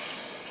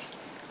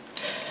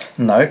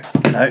 no,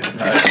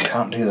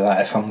 can't do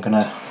that if I'm going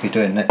to be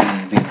doing the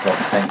EV block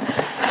thing.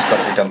 It's got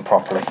to be done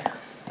properly.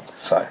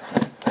 So.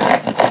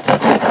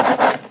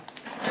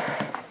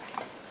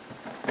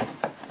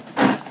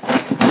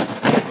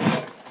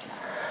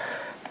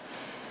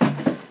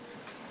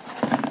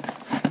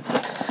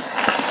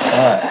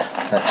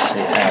 Let's see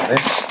how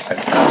this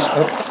opens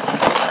up.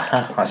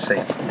 Aha, I see.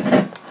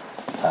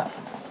 That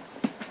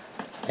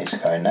needs to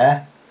go in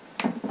there.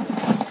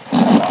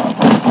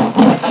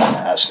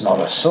 That's not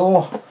a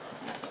saw,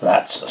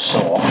 that's a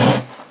saw.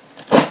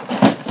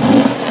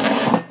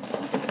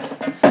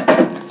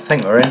 I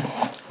think we're in,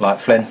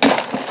 like Flynn.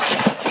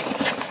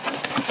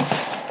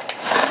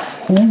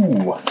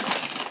 Ooh.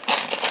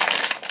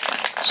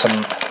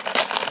 Some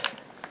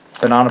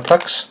banana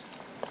plugs,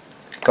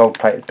 gold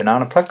plated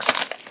banana plugs.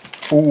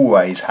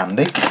 Always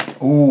handy,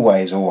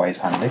 always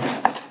handy.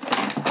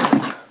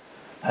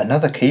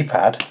 Another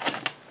keypad.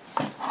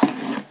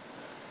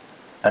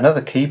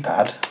 Another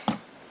keypad.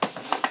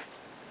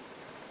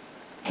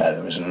 No,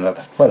 there isn't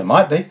another. Well, there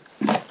might be.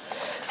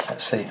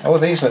 Let's see. Oh,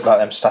 these look like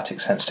them static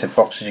sensitive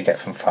boxes you get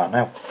from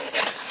Farnell.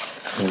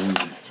 Ooh,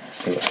 let's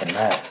see what's in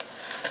there.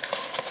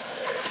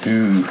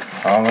 Ooh,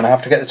 I'm going to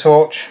have to get the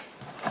torch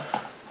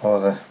or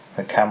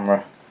the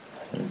camera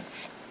and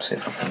see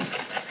if I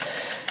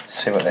can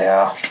see what they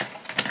are.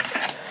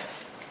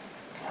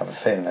 I have a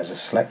feeling there's a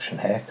selection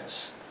here,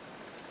 because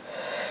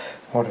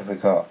what have we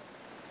got?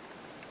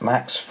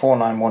 Max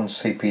 491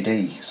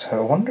 CPD. So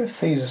I wonder if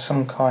these are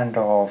some kind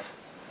of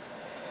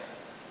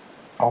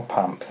op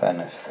amp then,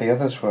 if the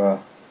others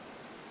were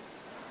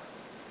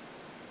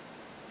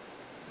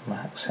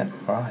Maxim,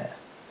 right.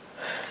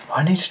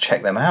 I need to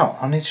check them out.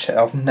 I need to check.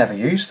 I've never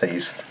used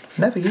these.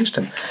 Never used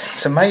them.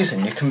 It's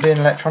amazing. You can be in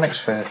electronics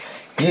for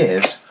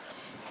years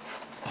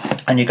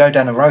and you go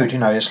down the road, you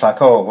know, it's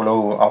like, oh, well,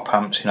 all op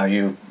amps, you know,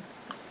 you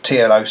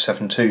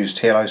TL072s,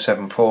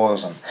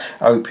 TL074s and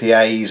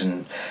OPAs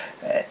and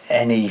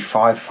NE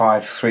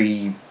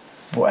 553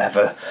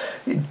 whatever.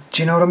 Do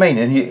you know what I mean?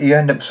 And you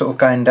end up sort of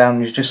going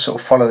down, you just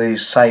sort of follow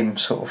these same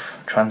sort of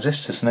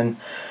transistors, and then,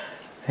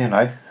 you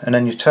know, and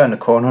then you turn the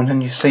corner and then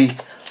you see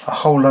a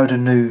whole load of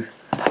new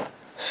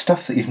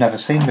stuff that you've never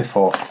seen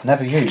before,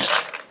 never used,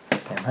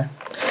 you know.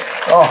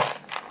 Oh,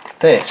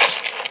 this,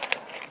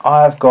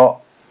 I've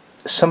got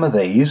some of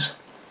these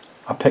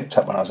I picked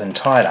up when I was in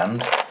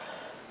Thailand,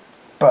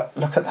 but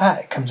look at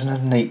that, it comes in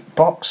a neat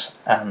box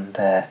and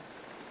they're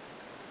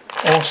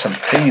awesome.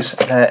 These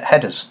are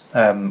headers,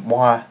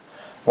 wire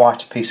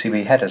to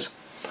PCB headers.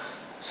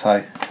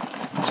 So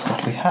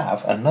we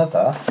have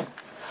another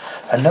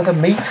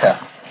meter.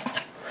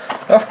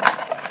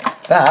 Oh,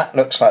 that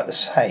looks like the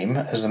same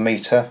as the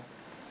meter.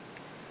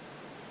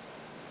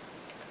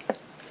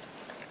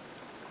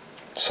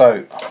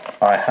 So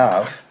I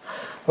have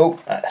a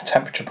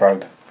temperature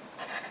probe.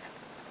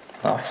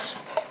 Nice.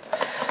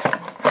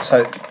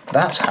 So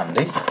that's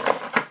handy.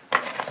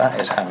 That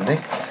is handy.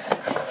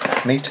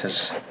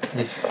 Meters.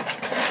 You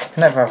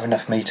can never have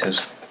enough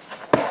meters.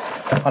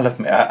 I love.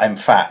 In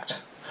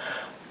fact,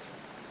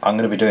 I'm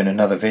going to be doing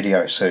another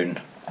video soon.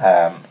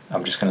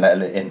 I'm just going to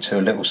let it into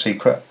a little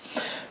secret,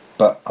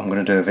 but I'm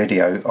going to do a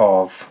video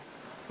of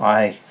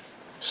I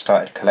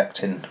started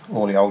collecting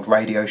all the old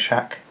Radio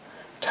Shack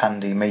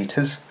Tandy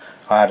meters.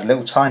 I had a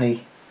little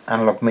tiny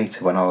analog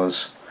meter when it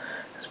was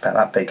about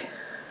that big.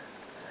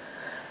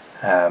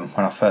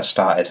 When I first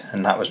started,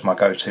 and that was my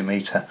go-to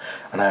meter,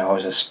 and I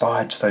always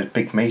aspired to those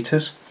big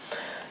meters,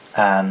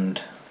 and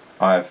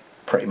I've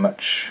pretty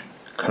much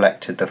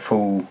collected the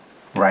full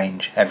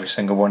range, every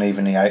single one,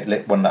 even the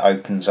outlet one that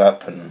opens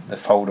up and the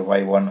fold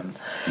away one,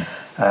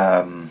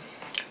 and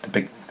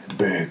the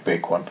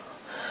big one.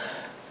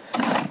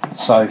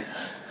 So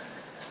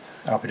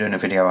I'll be doing a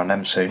video on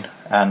them soon,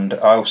 and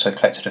I also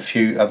collected a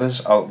few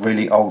others,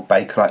 really old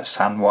Bakelite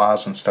sand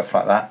wires and stuff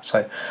like that,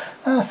 so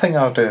I think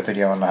I'll do a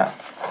video on that.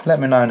 Let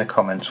me know in the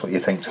comments what you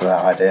think to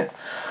that idea.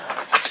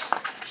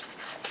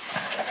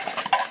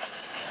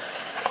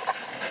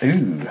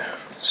 Ooh,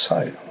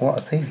 so what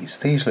are these?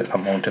 These look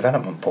like more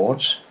development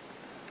boards.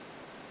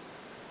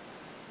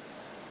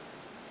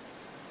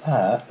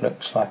 That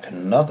looks like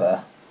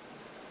another,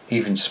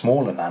 even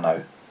smaller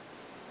nano.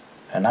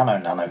 A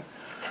nano.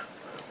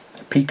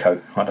 A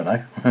pico, I don't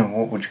know.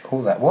 What would you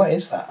call that? What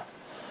is that?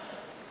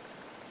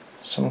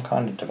 Some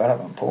kind of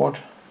development board.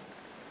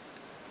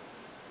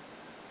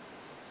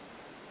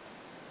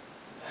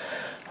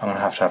 I'm going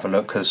to have a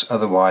look, because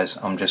otherwise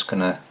I'm just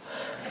going to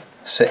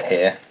sit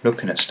here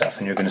looking at stuff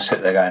and you're going to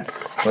sit there going,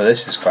 well,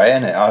 this is great,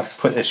 isn't it? I've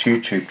put this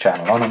YouTube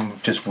channel on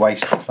and just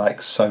wasted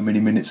like so many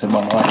minutes of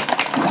my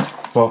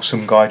life while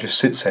some guy just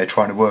sits there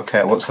trying to work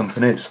out what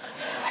something is.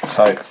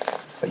 So,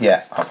 but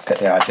yeah, I get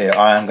the idea.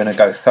 I am going to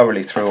go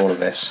thoroughly through all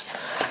of this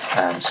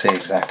and see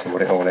exactly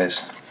what it all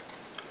is.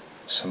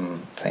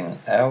 Something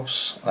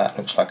else, that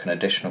looks like an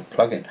additional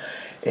plug-in.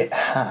 It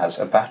has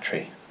a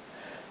battery.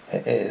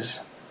 It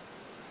is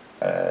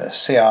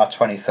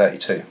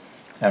CR2032,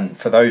 and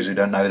for those who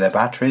don't know their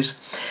batteries,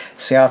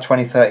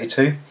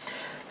 CR2032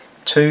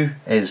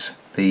 is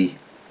the,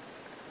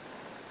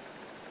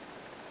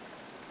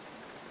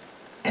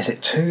 is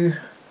it 2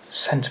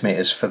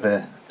 centimeters for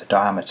the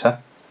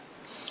diameter,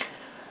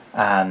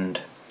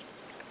 and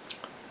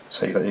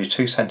so you've got these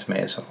 2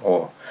 centimeters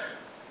or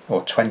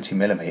 20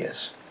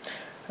 millimeters,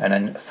 and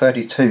then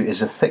 32 is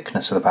the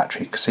thickness of the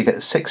battery. So you get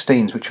the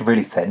 16s, which are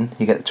really thin,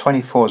 you get the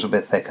 24s a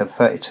bit thicker, the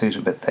 32s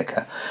a bit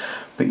thicker,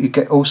 but you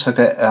also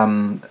get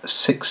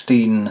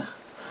 16.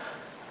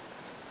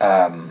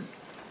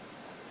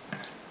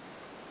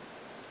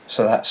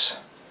 So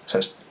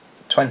it's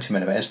 20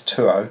 millimeters,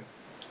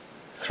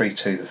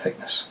 2032 the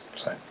thickness.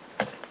 So,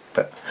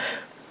 but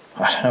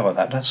I don't know what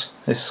that does.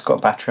 This has got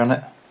a battery on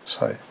it,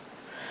 so.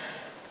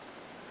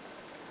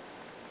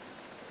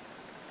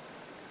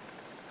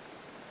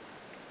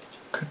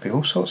 Could be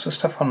all sorts of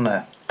stuff on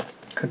there.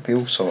 Could be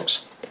all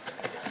sorts.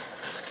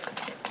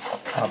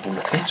 I will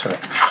look into it.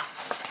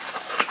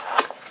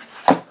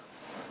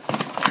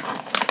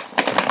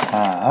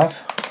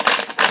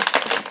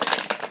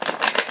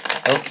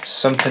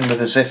 Something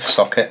with a ZIF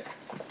socket.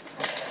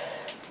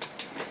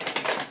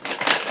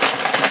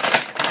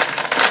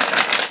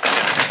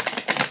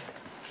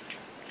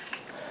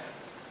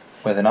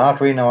 With an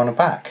Arduino on the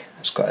back.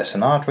 It's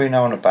an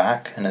Arduino on the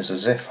back and there's a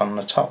ZIF on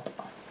the top.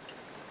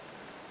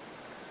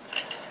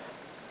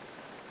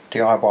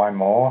 DIY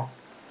more.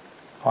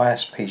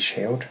 ISP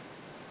shield.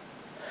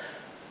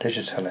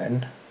 Digital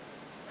in.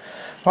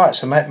 Right,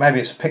 so maybe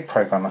it's a PIC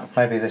programmer.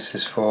 Maybe this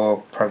is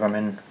for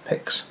programming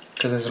PICs,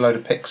 because there's a load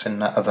of PICs in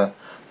that other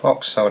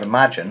box, so I would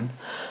imagine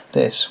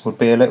this would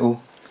be a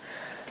little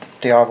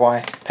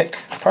DIY PIC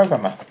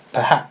programmer.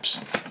 Perhaps.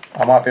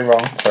 I might be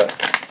wrong, but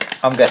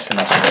I'm guessing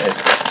that's what it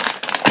is.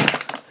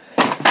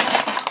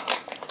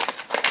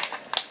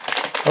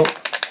 Oh,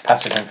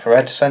 passive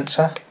infrared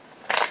sensor.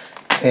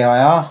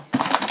 PIR.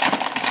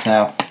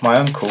 Now, my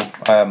uncle,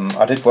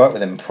 I did work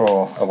with him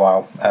for a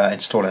while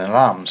installing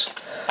alarms.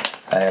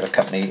 They had a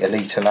company,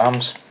 Elite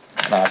Alarms,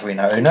 an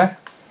Arduino Uno.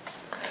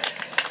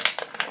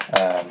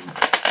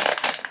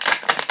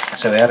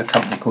 So we had a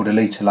company called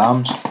Elite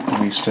Alarms, and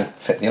we used to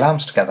fit the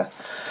alarms together.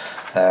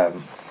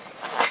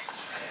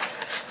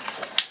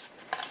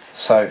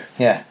 So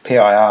yeah,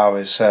 PIR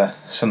is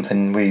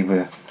something we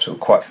were sort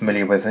of quite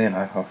familiar with, you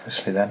know,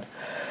 obviously then.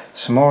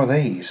 Some more of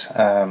these.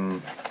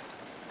 I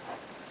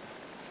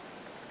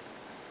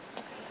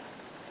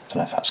don't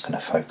know if that's going to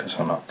focus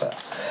or not, but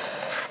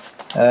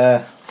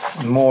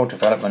more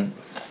development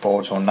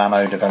boards, or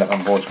nano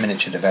development boards,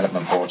 miniature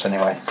development boards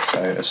anyway,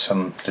 so there's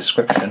some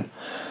description.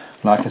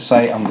 Like I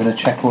say, I'm going to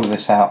check all of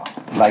this out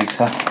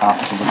later,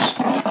 afterwards.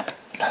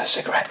 Another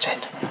cigarette tin.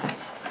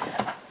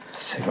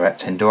 Cigarette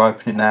tin. Do I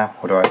open it now,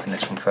 or do I open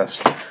this one first?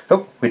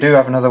 Oh, we do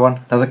have another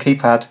one, another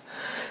keypad.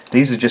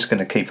 These are just going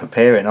to keep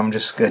appearing, they're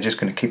just going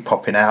to keep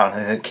popping out.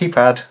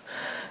 Keypad,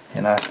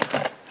 you know,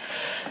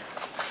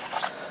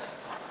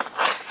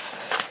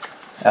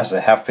 as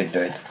they have been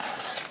doing.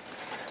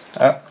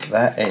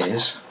 That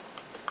is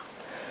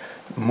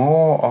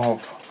more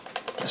of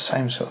the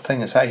same sort of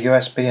thing. Is that a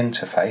USB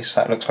interface?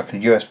 That looks like a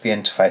USB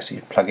interface that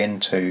you plug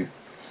into.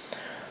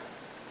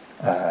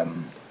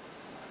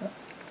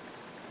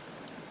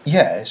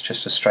 Yeah, it's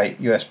just a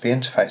straight USB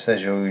interface.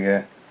 There's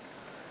your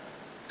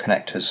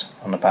connectors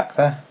on the back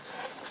there.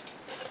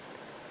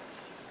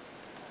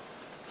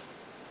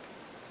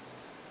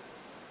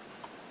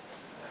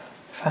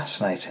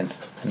 Fascinating.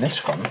 And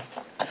this one,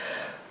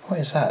 what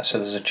is that? So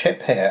there's a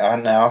chip here.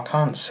 Now I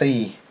can't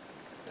see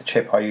the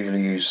chip. I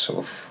usually use sort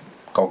of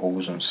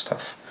goggles and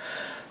stuff.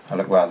 I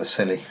look rather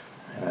silly.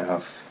 You know,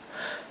 I've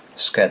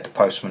scared the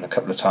postman a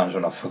couple of times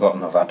when I've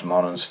forgotten I've had them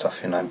on and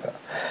stuff, you know.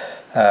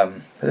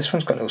 But this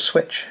one's got a little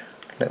switch,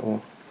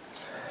 little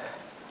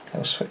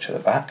switch at the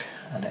back,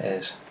 and it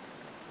is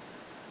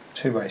a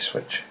two-way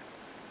switch.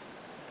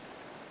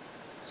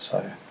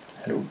 So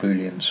a little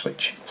Boolean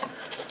switch.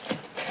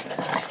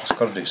 It's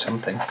got to do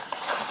something.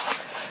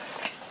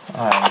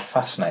 I am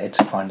fascinated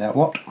to find out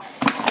what.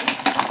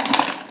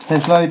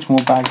 There's loads more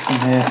bags in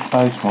here,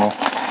 loads more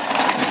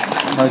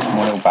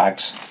little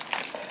bags.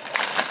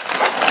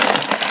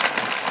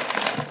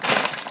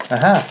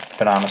 Aha,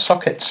 banana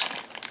sockets.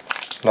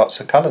 Lots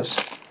of colours.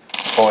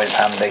 Always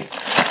handy.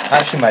 I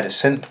actually made a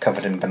synth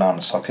covered in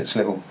banana sockets,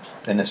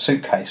 in a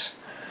suitcase,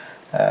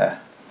 a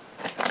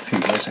few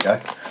years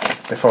ago,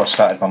 before I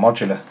started my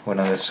modular. One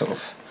of the sort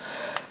of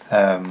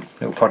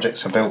little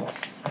projects I built.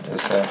 It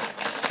was a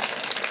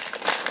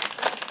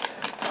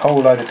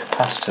whole load of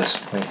capacitors.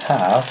 We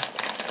have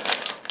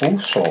all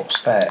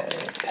sorts there.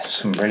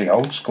 Some really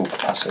old school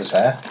capacitors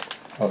there,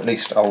 or at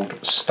least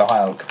old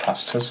style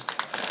capacitors.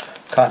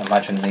 Can't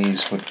imagine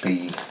these would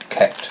be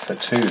kept for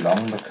too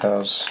long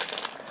because,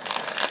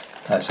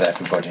 as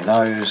everybody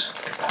knows,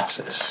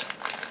 capacitors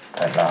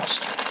don't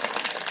last.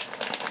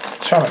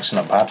 Ceramics are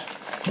not bad,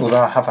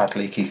 although I have had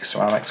leaky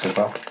ceramics as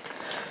well.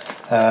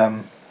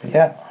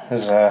 Yeah,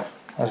 there's a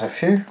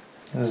few.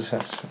 There's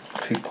a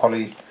few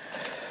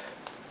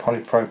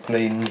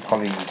polypropylene,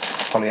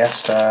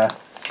 polyester.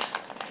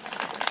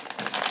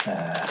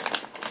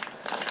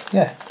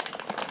 Yeah,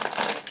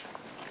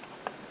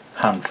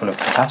 handful of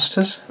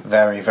capacitors,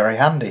 very, very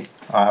handy.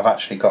 I have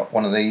actually got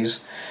one of these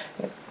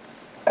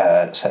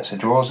sets of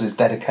drawers is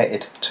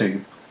dedicated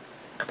to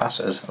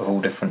capacitors of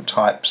all different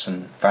types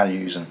and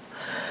values. And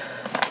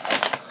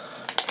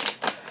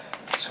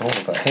so what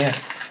we've got here,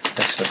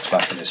 this looks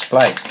like a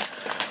display.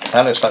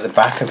 That looks like the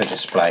back of a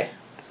display.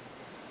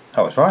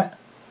 I was right,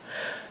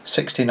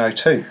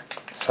 1602.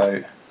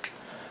 So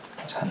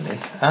That's handy.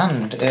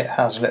 And it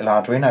has a little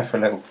Arduino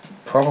for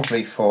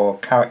probably for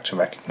character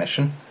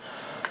recognition.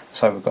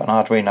 So we've got an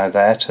Arduino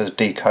there to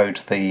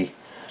decode the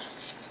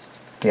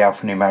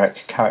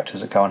alphanumeric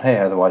characters that go on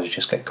here, otherwise you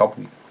just get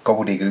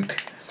gobbledygook.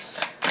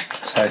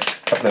 So a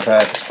couple of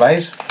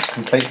displays,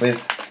 complete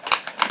with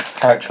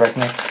character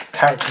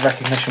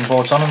recognition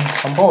boards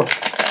on board.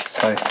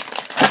 So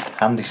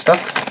handy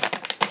stuff.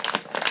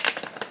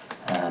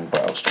 And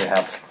what else do we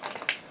have?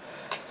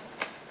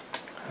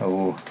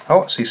 Oh,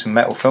 I see some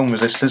metal film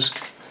resistors.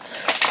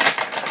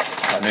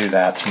 I knew they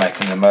had to make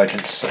an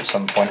emergence at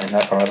some point in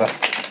that or other.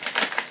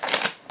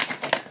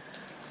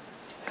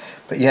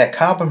 But yeah,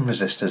 carbon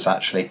resistors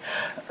actually,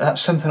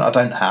 that's something I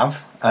don't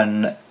have,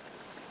 and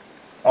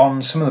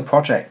on some of the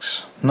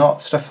projects,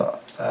 not stuff,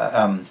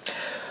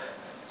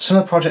 some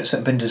of the projects that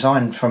have been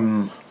designed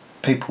from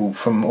people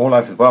from all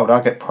over the world, I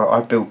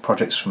build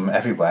projects from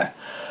everywhere,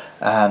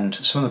 and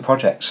some of the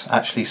projects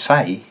actually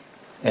say,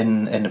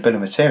 in the bill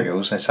of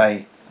materials, they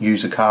say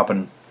use a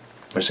carbon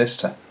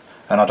resistor.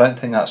 And I don't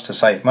think that's to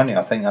save money,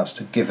 I think that's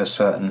to give a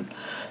certain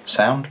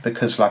sound,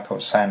 because like I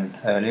was saying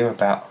earlier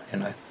about,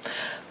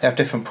 they have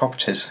different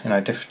properties,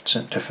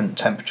 different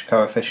temperature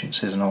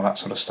coefficients and all that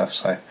sort of stuff.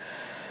 So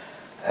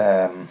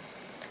so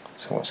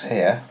what's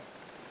here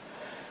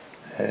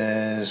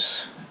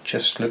is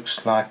just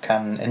looks like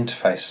an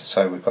interface.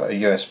 So we've got a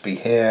USB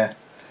here,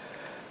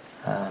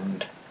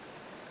 and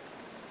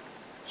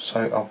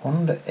so I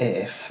wonder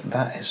if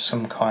that is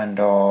some kind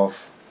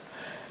of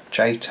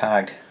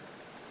JTAG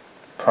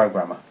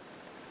programmer.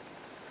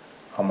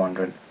 I'm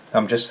wondering.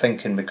 I'm just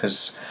thinking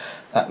because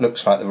that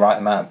looks like the right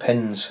amount of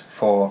pins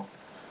for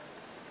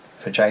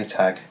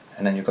JTAG,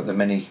 and then you've got the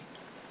mini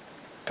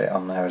bit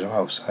on there as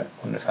well. So I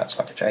wonder if that's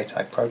like a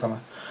JTAG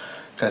programmer.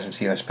 Goes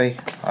into USB.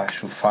 I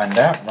shall find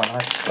out when I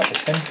plug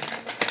it in.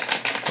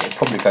 It'll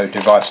probably go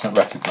device not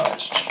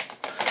recognised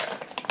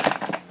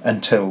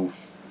until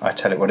I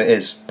tell it what it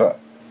is, but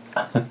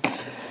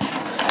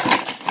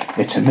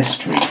it's a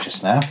mystery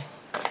just now.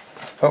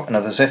 Oh,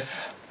 another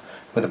ZIF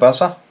with a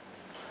buzzer.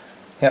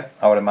 Yep,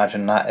 I would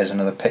imagine that is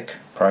another PIC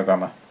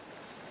programmer,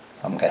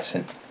 I'm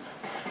guessing.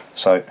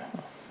 So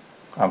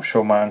I'm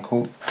sure my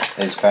uncle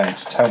is going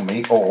to tell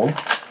me all.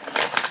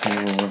 He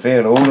will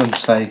reveal all and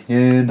say,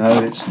 yeah,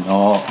 no, it's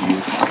not.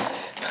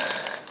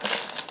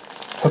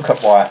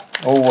 Hookup wire,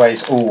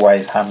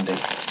 always handy.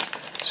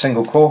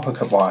 Single core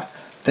hookup wire.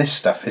 This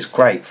stuff is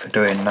great for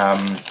doing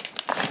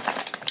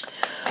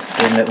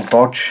little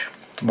bodge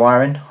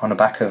wiring on the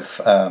back of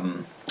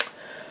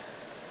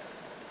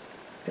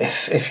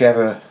if you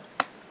ever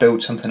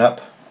build something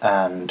up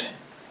and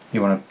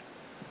you want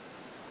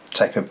to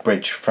take a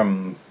bridge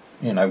from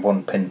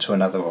one pin to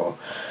another, or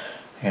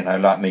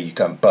like me, you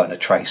go and burn a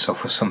trace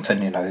off or something,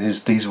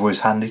 these are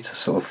always handy to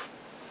sort of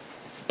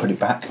put it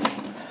back.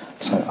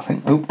 So I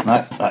think, oh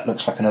no, that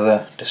looks like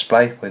another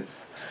display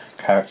with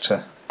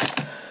character.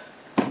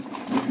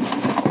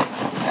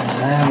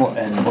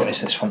 And what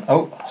is this one?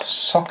 Oh,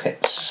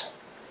 sockets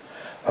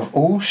of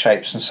all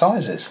shapes and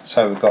sizes.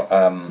 So we've got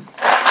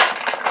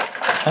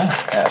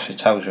it actually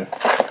tells you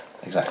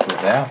exactly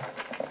what they are.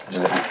 There's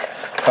a little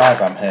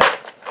diagram here.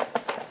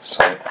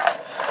 So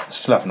I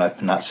still haven't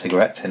opened that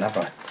cigarette tin, have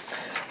I?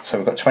 So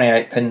we've got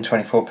 28 pin,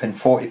 24 pin,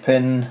 40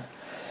 pin,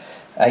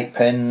 8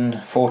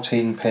 pin,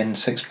 14 pin,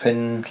 6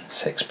 pin,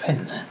 6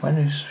 pin. When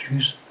is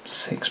use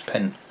 6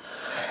 pin?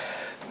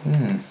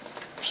 I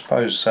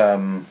suppose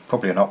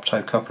probably an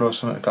opto coupler or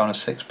something to go on a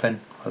 6 pin.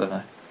 I don't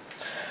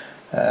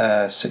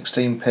know.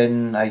 16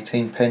 pin,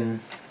 18 pin.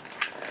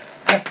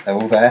 Yep, they're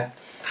all there.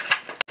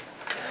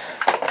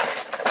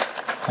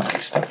 Handy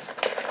stuff.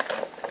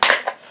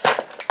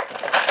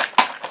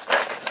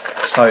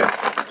 So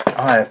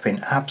I have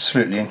been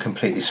absolutely and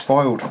completely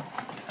spoiled.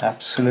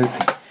 Absolutely.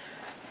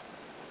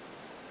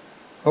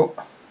 Oh,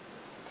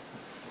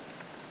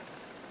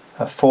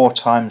 a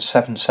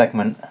 4x7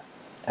 segment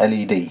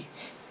LED.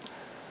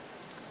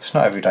 It's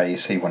not every day you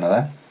see one of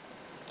them,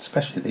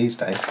 especially these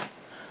days.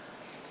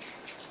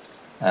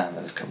 And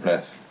there's a couple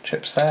of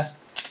chips there.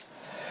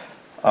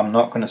 I'm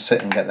not going to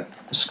sit and get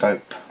the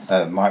scope,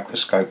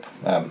 microscope,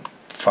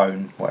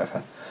 phone,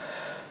 whatever.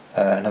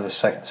 Another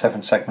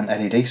 7 segment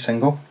LED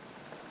single.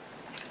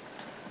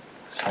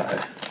 So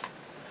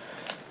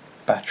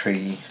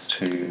battery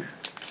to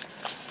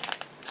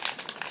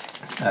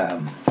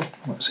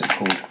what's it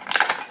called?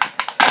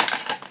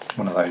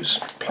 One of those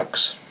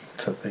plugs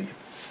for the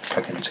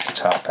plug into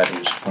guitar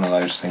pedals. One of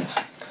those things.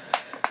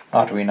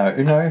 Arduino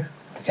Uno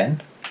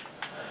again.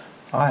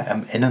 I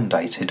am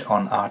inundated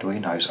on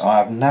Arduinos. I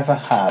have never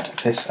had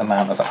this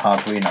amount of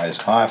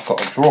Arduinos. I've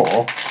got a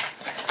drawer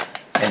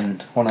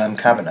in one of them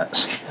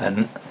cabinets,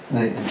 and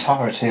the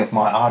entirety of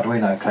my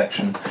Arduino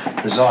collection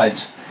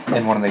resides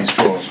in one of these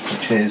drawers,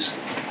 which is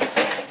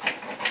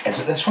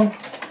it this one?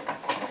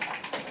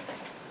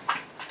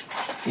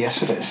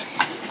 Yes, it is.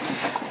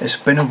 It's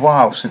been a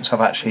while since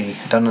I've actually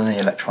done any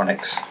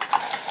electronics,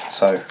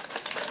 so,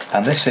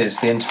 and this is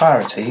the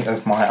entirety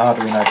of my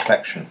Arduino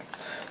collection.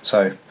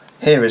 So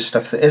here is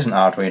stuff that isn't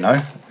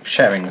Arduino,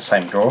 sharing the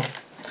same drawer,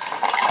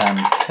 and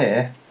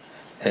here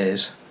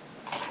is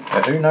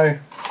a Uno,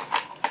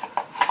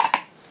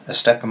 a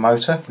stepper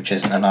motor, which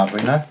isn't an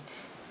Arduino,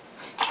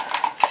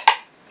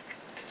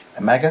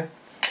 a Mega,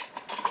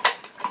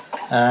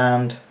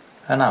 and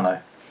a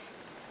Nano.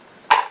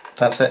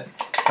 That's it.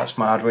 That's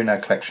my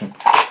Arduino collection.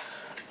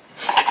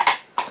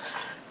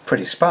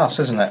 Pretty sparse,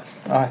 isn't it?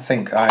 I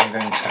think I'm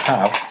going to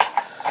have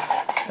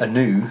a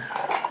new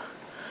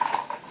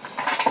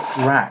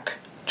rack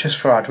just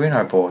for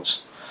Arduino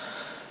boards.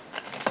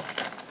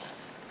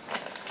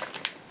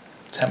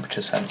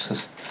 Temperature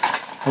sensors,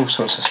 all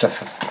sorts of stuff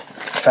have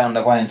found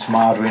their way into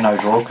my Arduino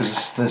drawer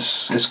because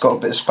it's got a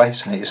bit of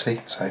space in it, you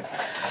see. So,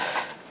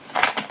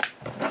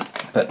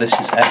 but this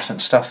is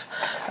excellent stuff,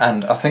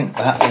 and I think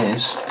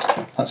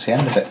that's the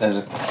end of it. There's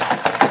a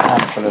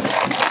handful of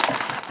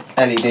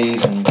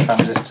LEDs and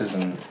transistors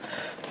and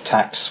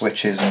tact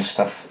switches and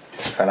stuff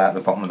just fell out of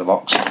the bottom of the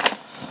box.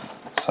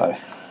 So,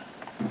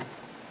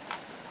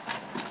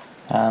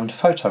 and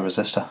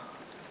photoresistor.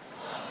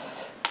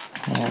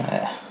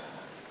 Yeah.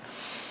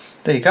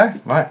 There you go.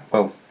 Right,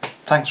 well,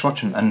 thanks for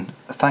watching, and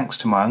thanks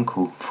to my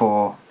uncle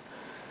for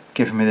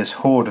giving me this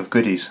hoard of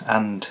goodies,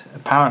 and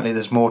apparently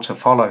there's more to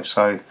follow,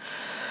 so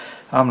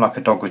I'm like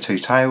a dog with two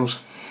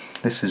tails.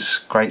 This is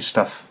great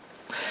stuff.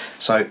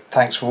 So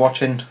thanks for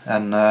watching,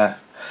 and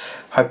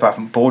hope I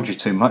haven't bored you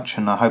too much,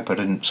 and I hope I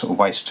didn't sort of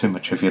waste too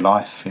much of your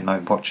life, you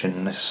know,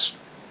 watching this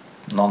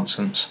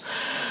nonsense,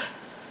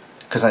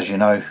 because as you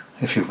know,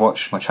 if you've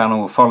watched my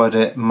channel or followed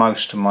it,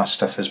 most of my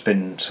stuff has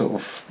been sort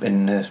of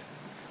in the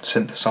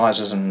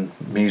synthesizers and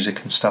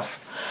music and stuff,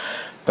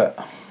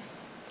 but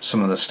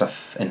some of the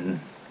stuff in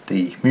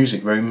the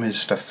music room is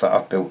stuff that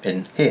I've built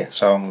in here,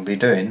 so I'm going to be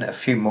doing a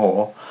few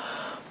more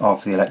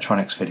of the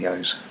electronics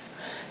videos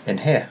in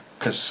here,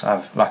 because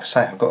like I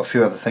say, I've got a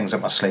few other things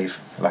up my sleeve,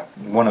 like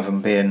one of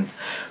them being,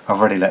 I've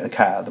already let the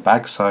cat out of the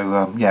bag,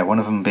 so yeah, one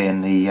of them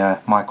being the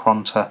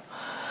Micronta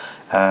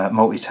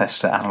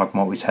multi-tester, analog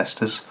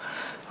multi-testers.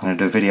 I'm going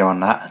to do a video on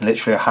that, and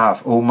literally I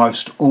have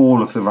almost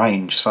all of the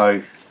range,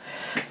 so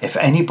if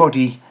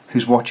anybody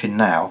who's watching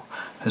now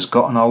has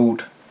got an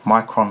old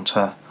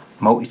Micronta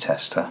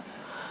multi-tester,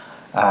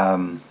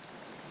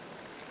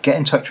 get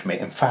in touch with me.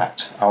 In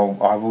fact, I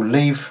will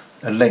leave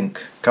a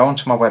link. Go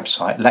onto my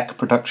website, Lec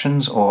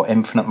Productions or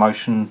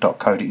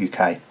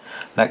infinitemotion.co.uk.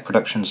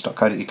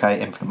 lecproductions.co.uk,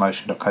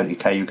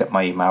 infinitemotion.co.uk. You get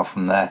my email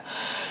from there.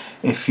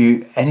 If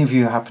any of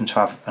you happen to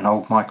have an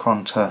old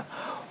Micronta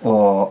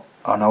or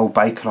an old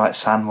Bakelite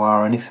Sanwa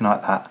or anything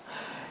like that,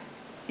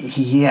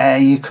 yeah,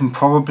 you can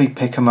probably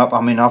pick them up.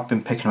 I mean, I've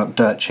been picking them up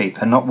dirt cheap.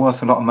 They're not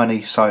worth a lot of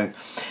money, so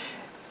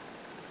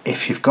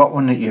if you've got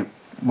one that you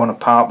want to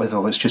part with,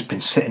 or it's just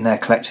been sitting there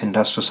collecting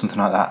dust or something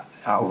like that,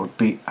 I would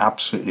be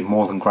absolutely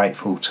more than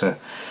grateful to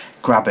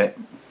grab it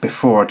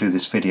before I do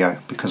this video,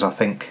 because I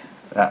think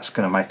that's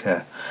going to make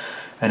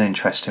an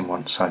interesting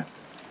one. So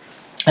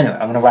anyway,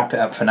 I'm going to wrap it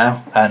up for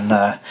now, and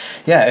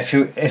yeah, if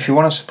you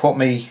want to support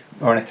me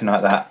or anything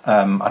like that,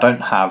 I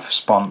don't have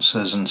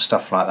sponsors and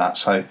stuff like that,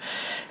 so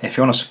if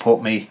you want to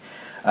support me,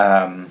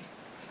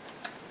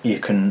 you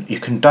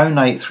can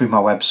donate through my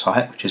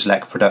website, which is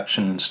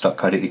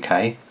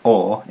lecproductions.co.uk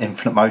or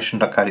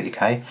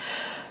infinitemotion.co.uk,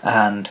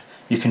 and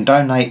you can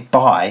donate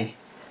by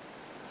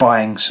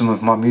buying some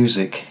of my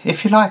music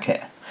if you like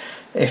it.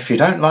 If you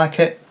don't like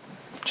it,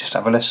 just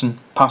have a listen,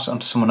 pass it on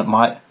to someone that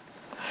might.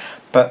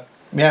 But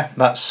yeah,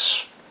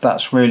 that's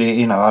really,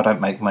 you know, I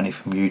don't make money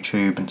from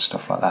YouTube and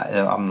stuff like that.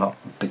 I'm not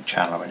a big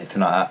channel or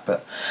anything like that,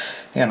 but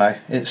you know,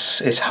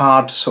 it's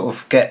hard to sort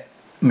of get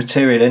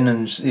material in,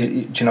 and do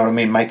you know what I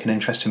mean, make an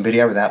interesting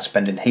video without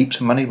spending heaps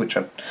of money, which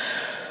I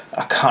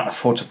can't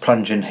afford to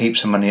plunge in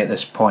heaps of money at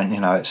this point. You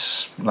know,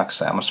 it's like I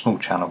say, I'm a small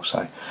channel,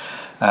 so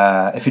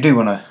if you do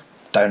want to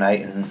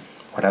donate and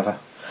whatever,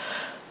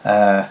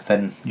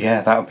 then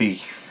yeah, that would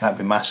be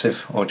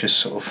massive. Or just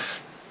sort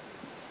of,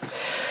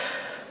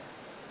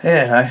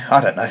 yeah, no, I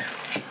don't know.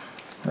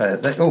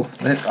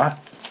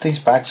 These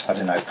bags I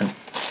didn't open.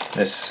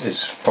 This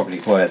is probably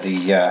where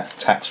the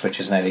tact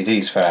switches and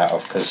LEDs fell out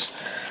of, because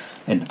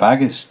in the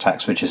bag is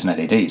tact switches and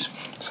LEDs.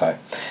 So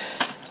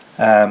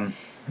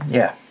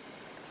yeah,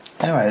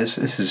 anyway, this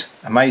is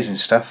amazing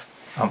stuff.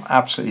 I'm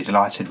absolutely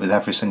delighted with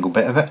every single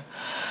bit of it.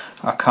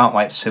 I can't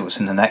wait to see what's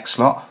in the next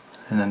lot,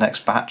 in the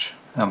next batch.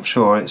 I'm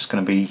sure it's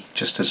going to be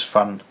just as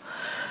fun,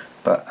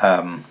 but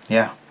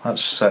yeah,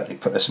 that's certainly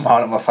put a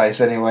smile on my face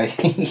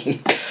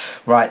anyway.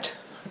 Right,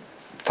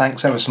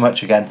 thanks ever so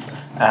much again,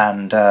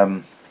 and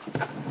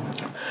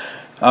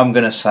I'm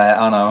going to say it,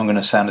 I know I'm going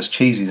to sound as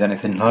cheesy as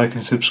anything, like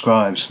and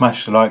subscribe,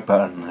 smash the like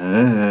button,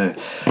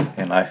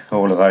 you know,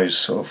 all of those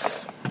sort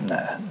of,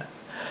 nah.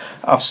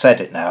 I've said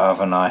it now,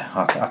 haven't I?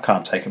 I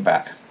can't take it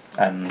back,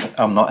 and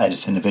I'm not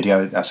editing the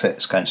video, that's it,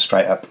 it's going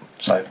straight up.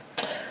 So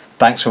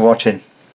thanks for watching.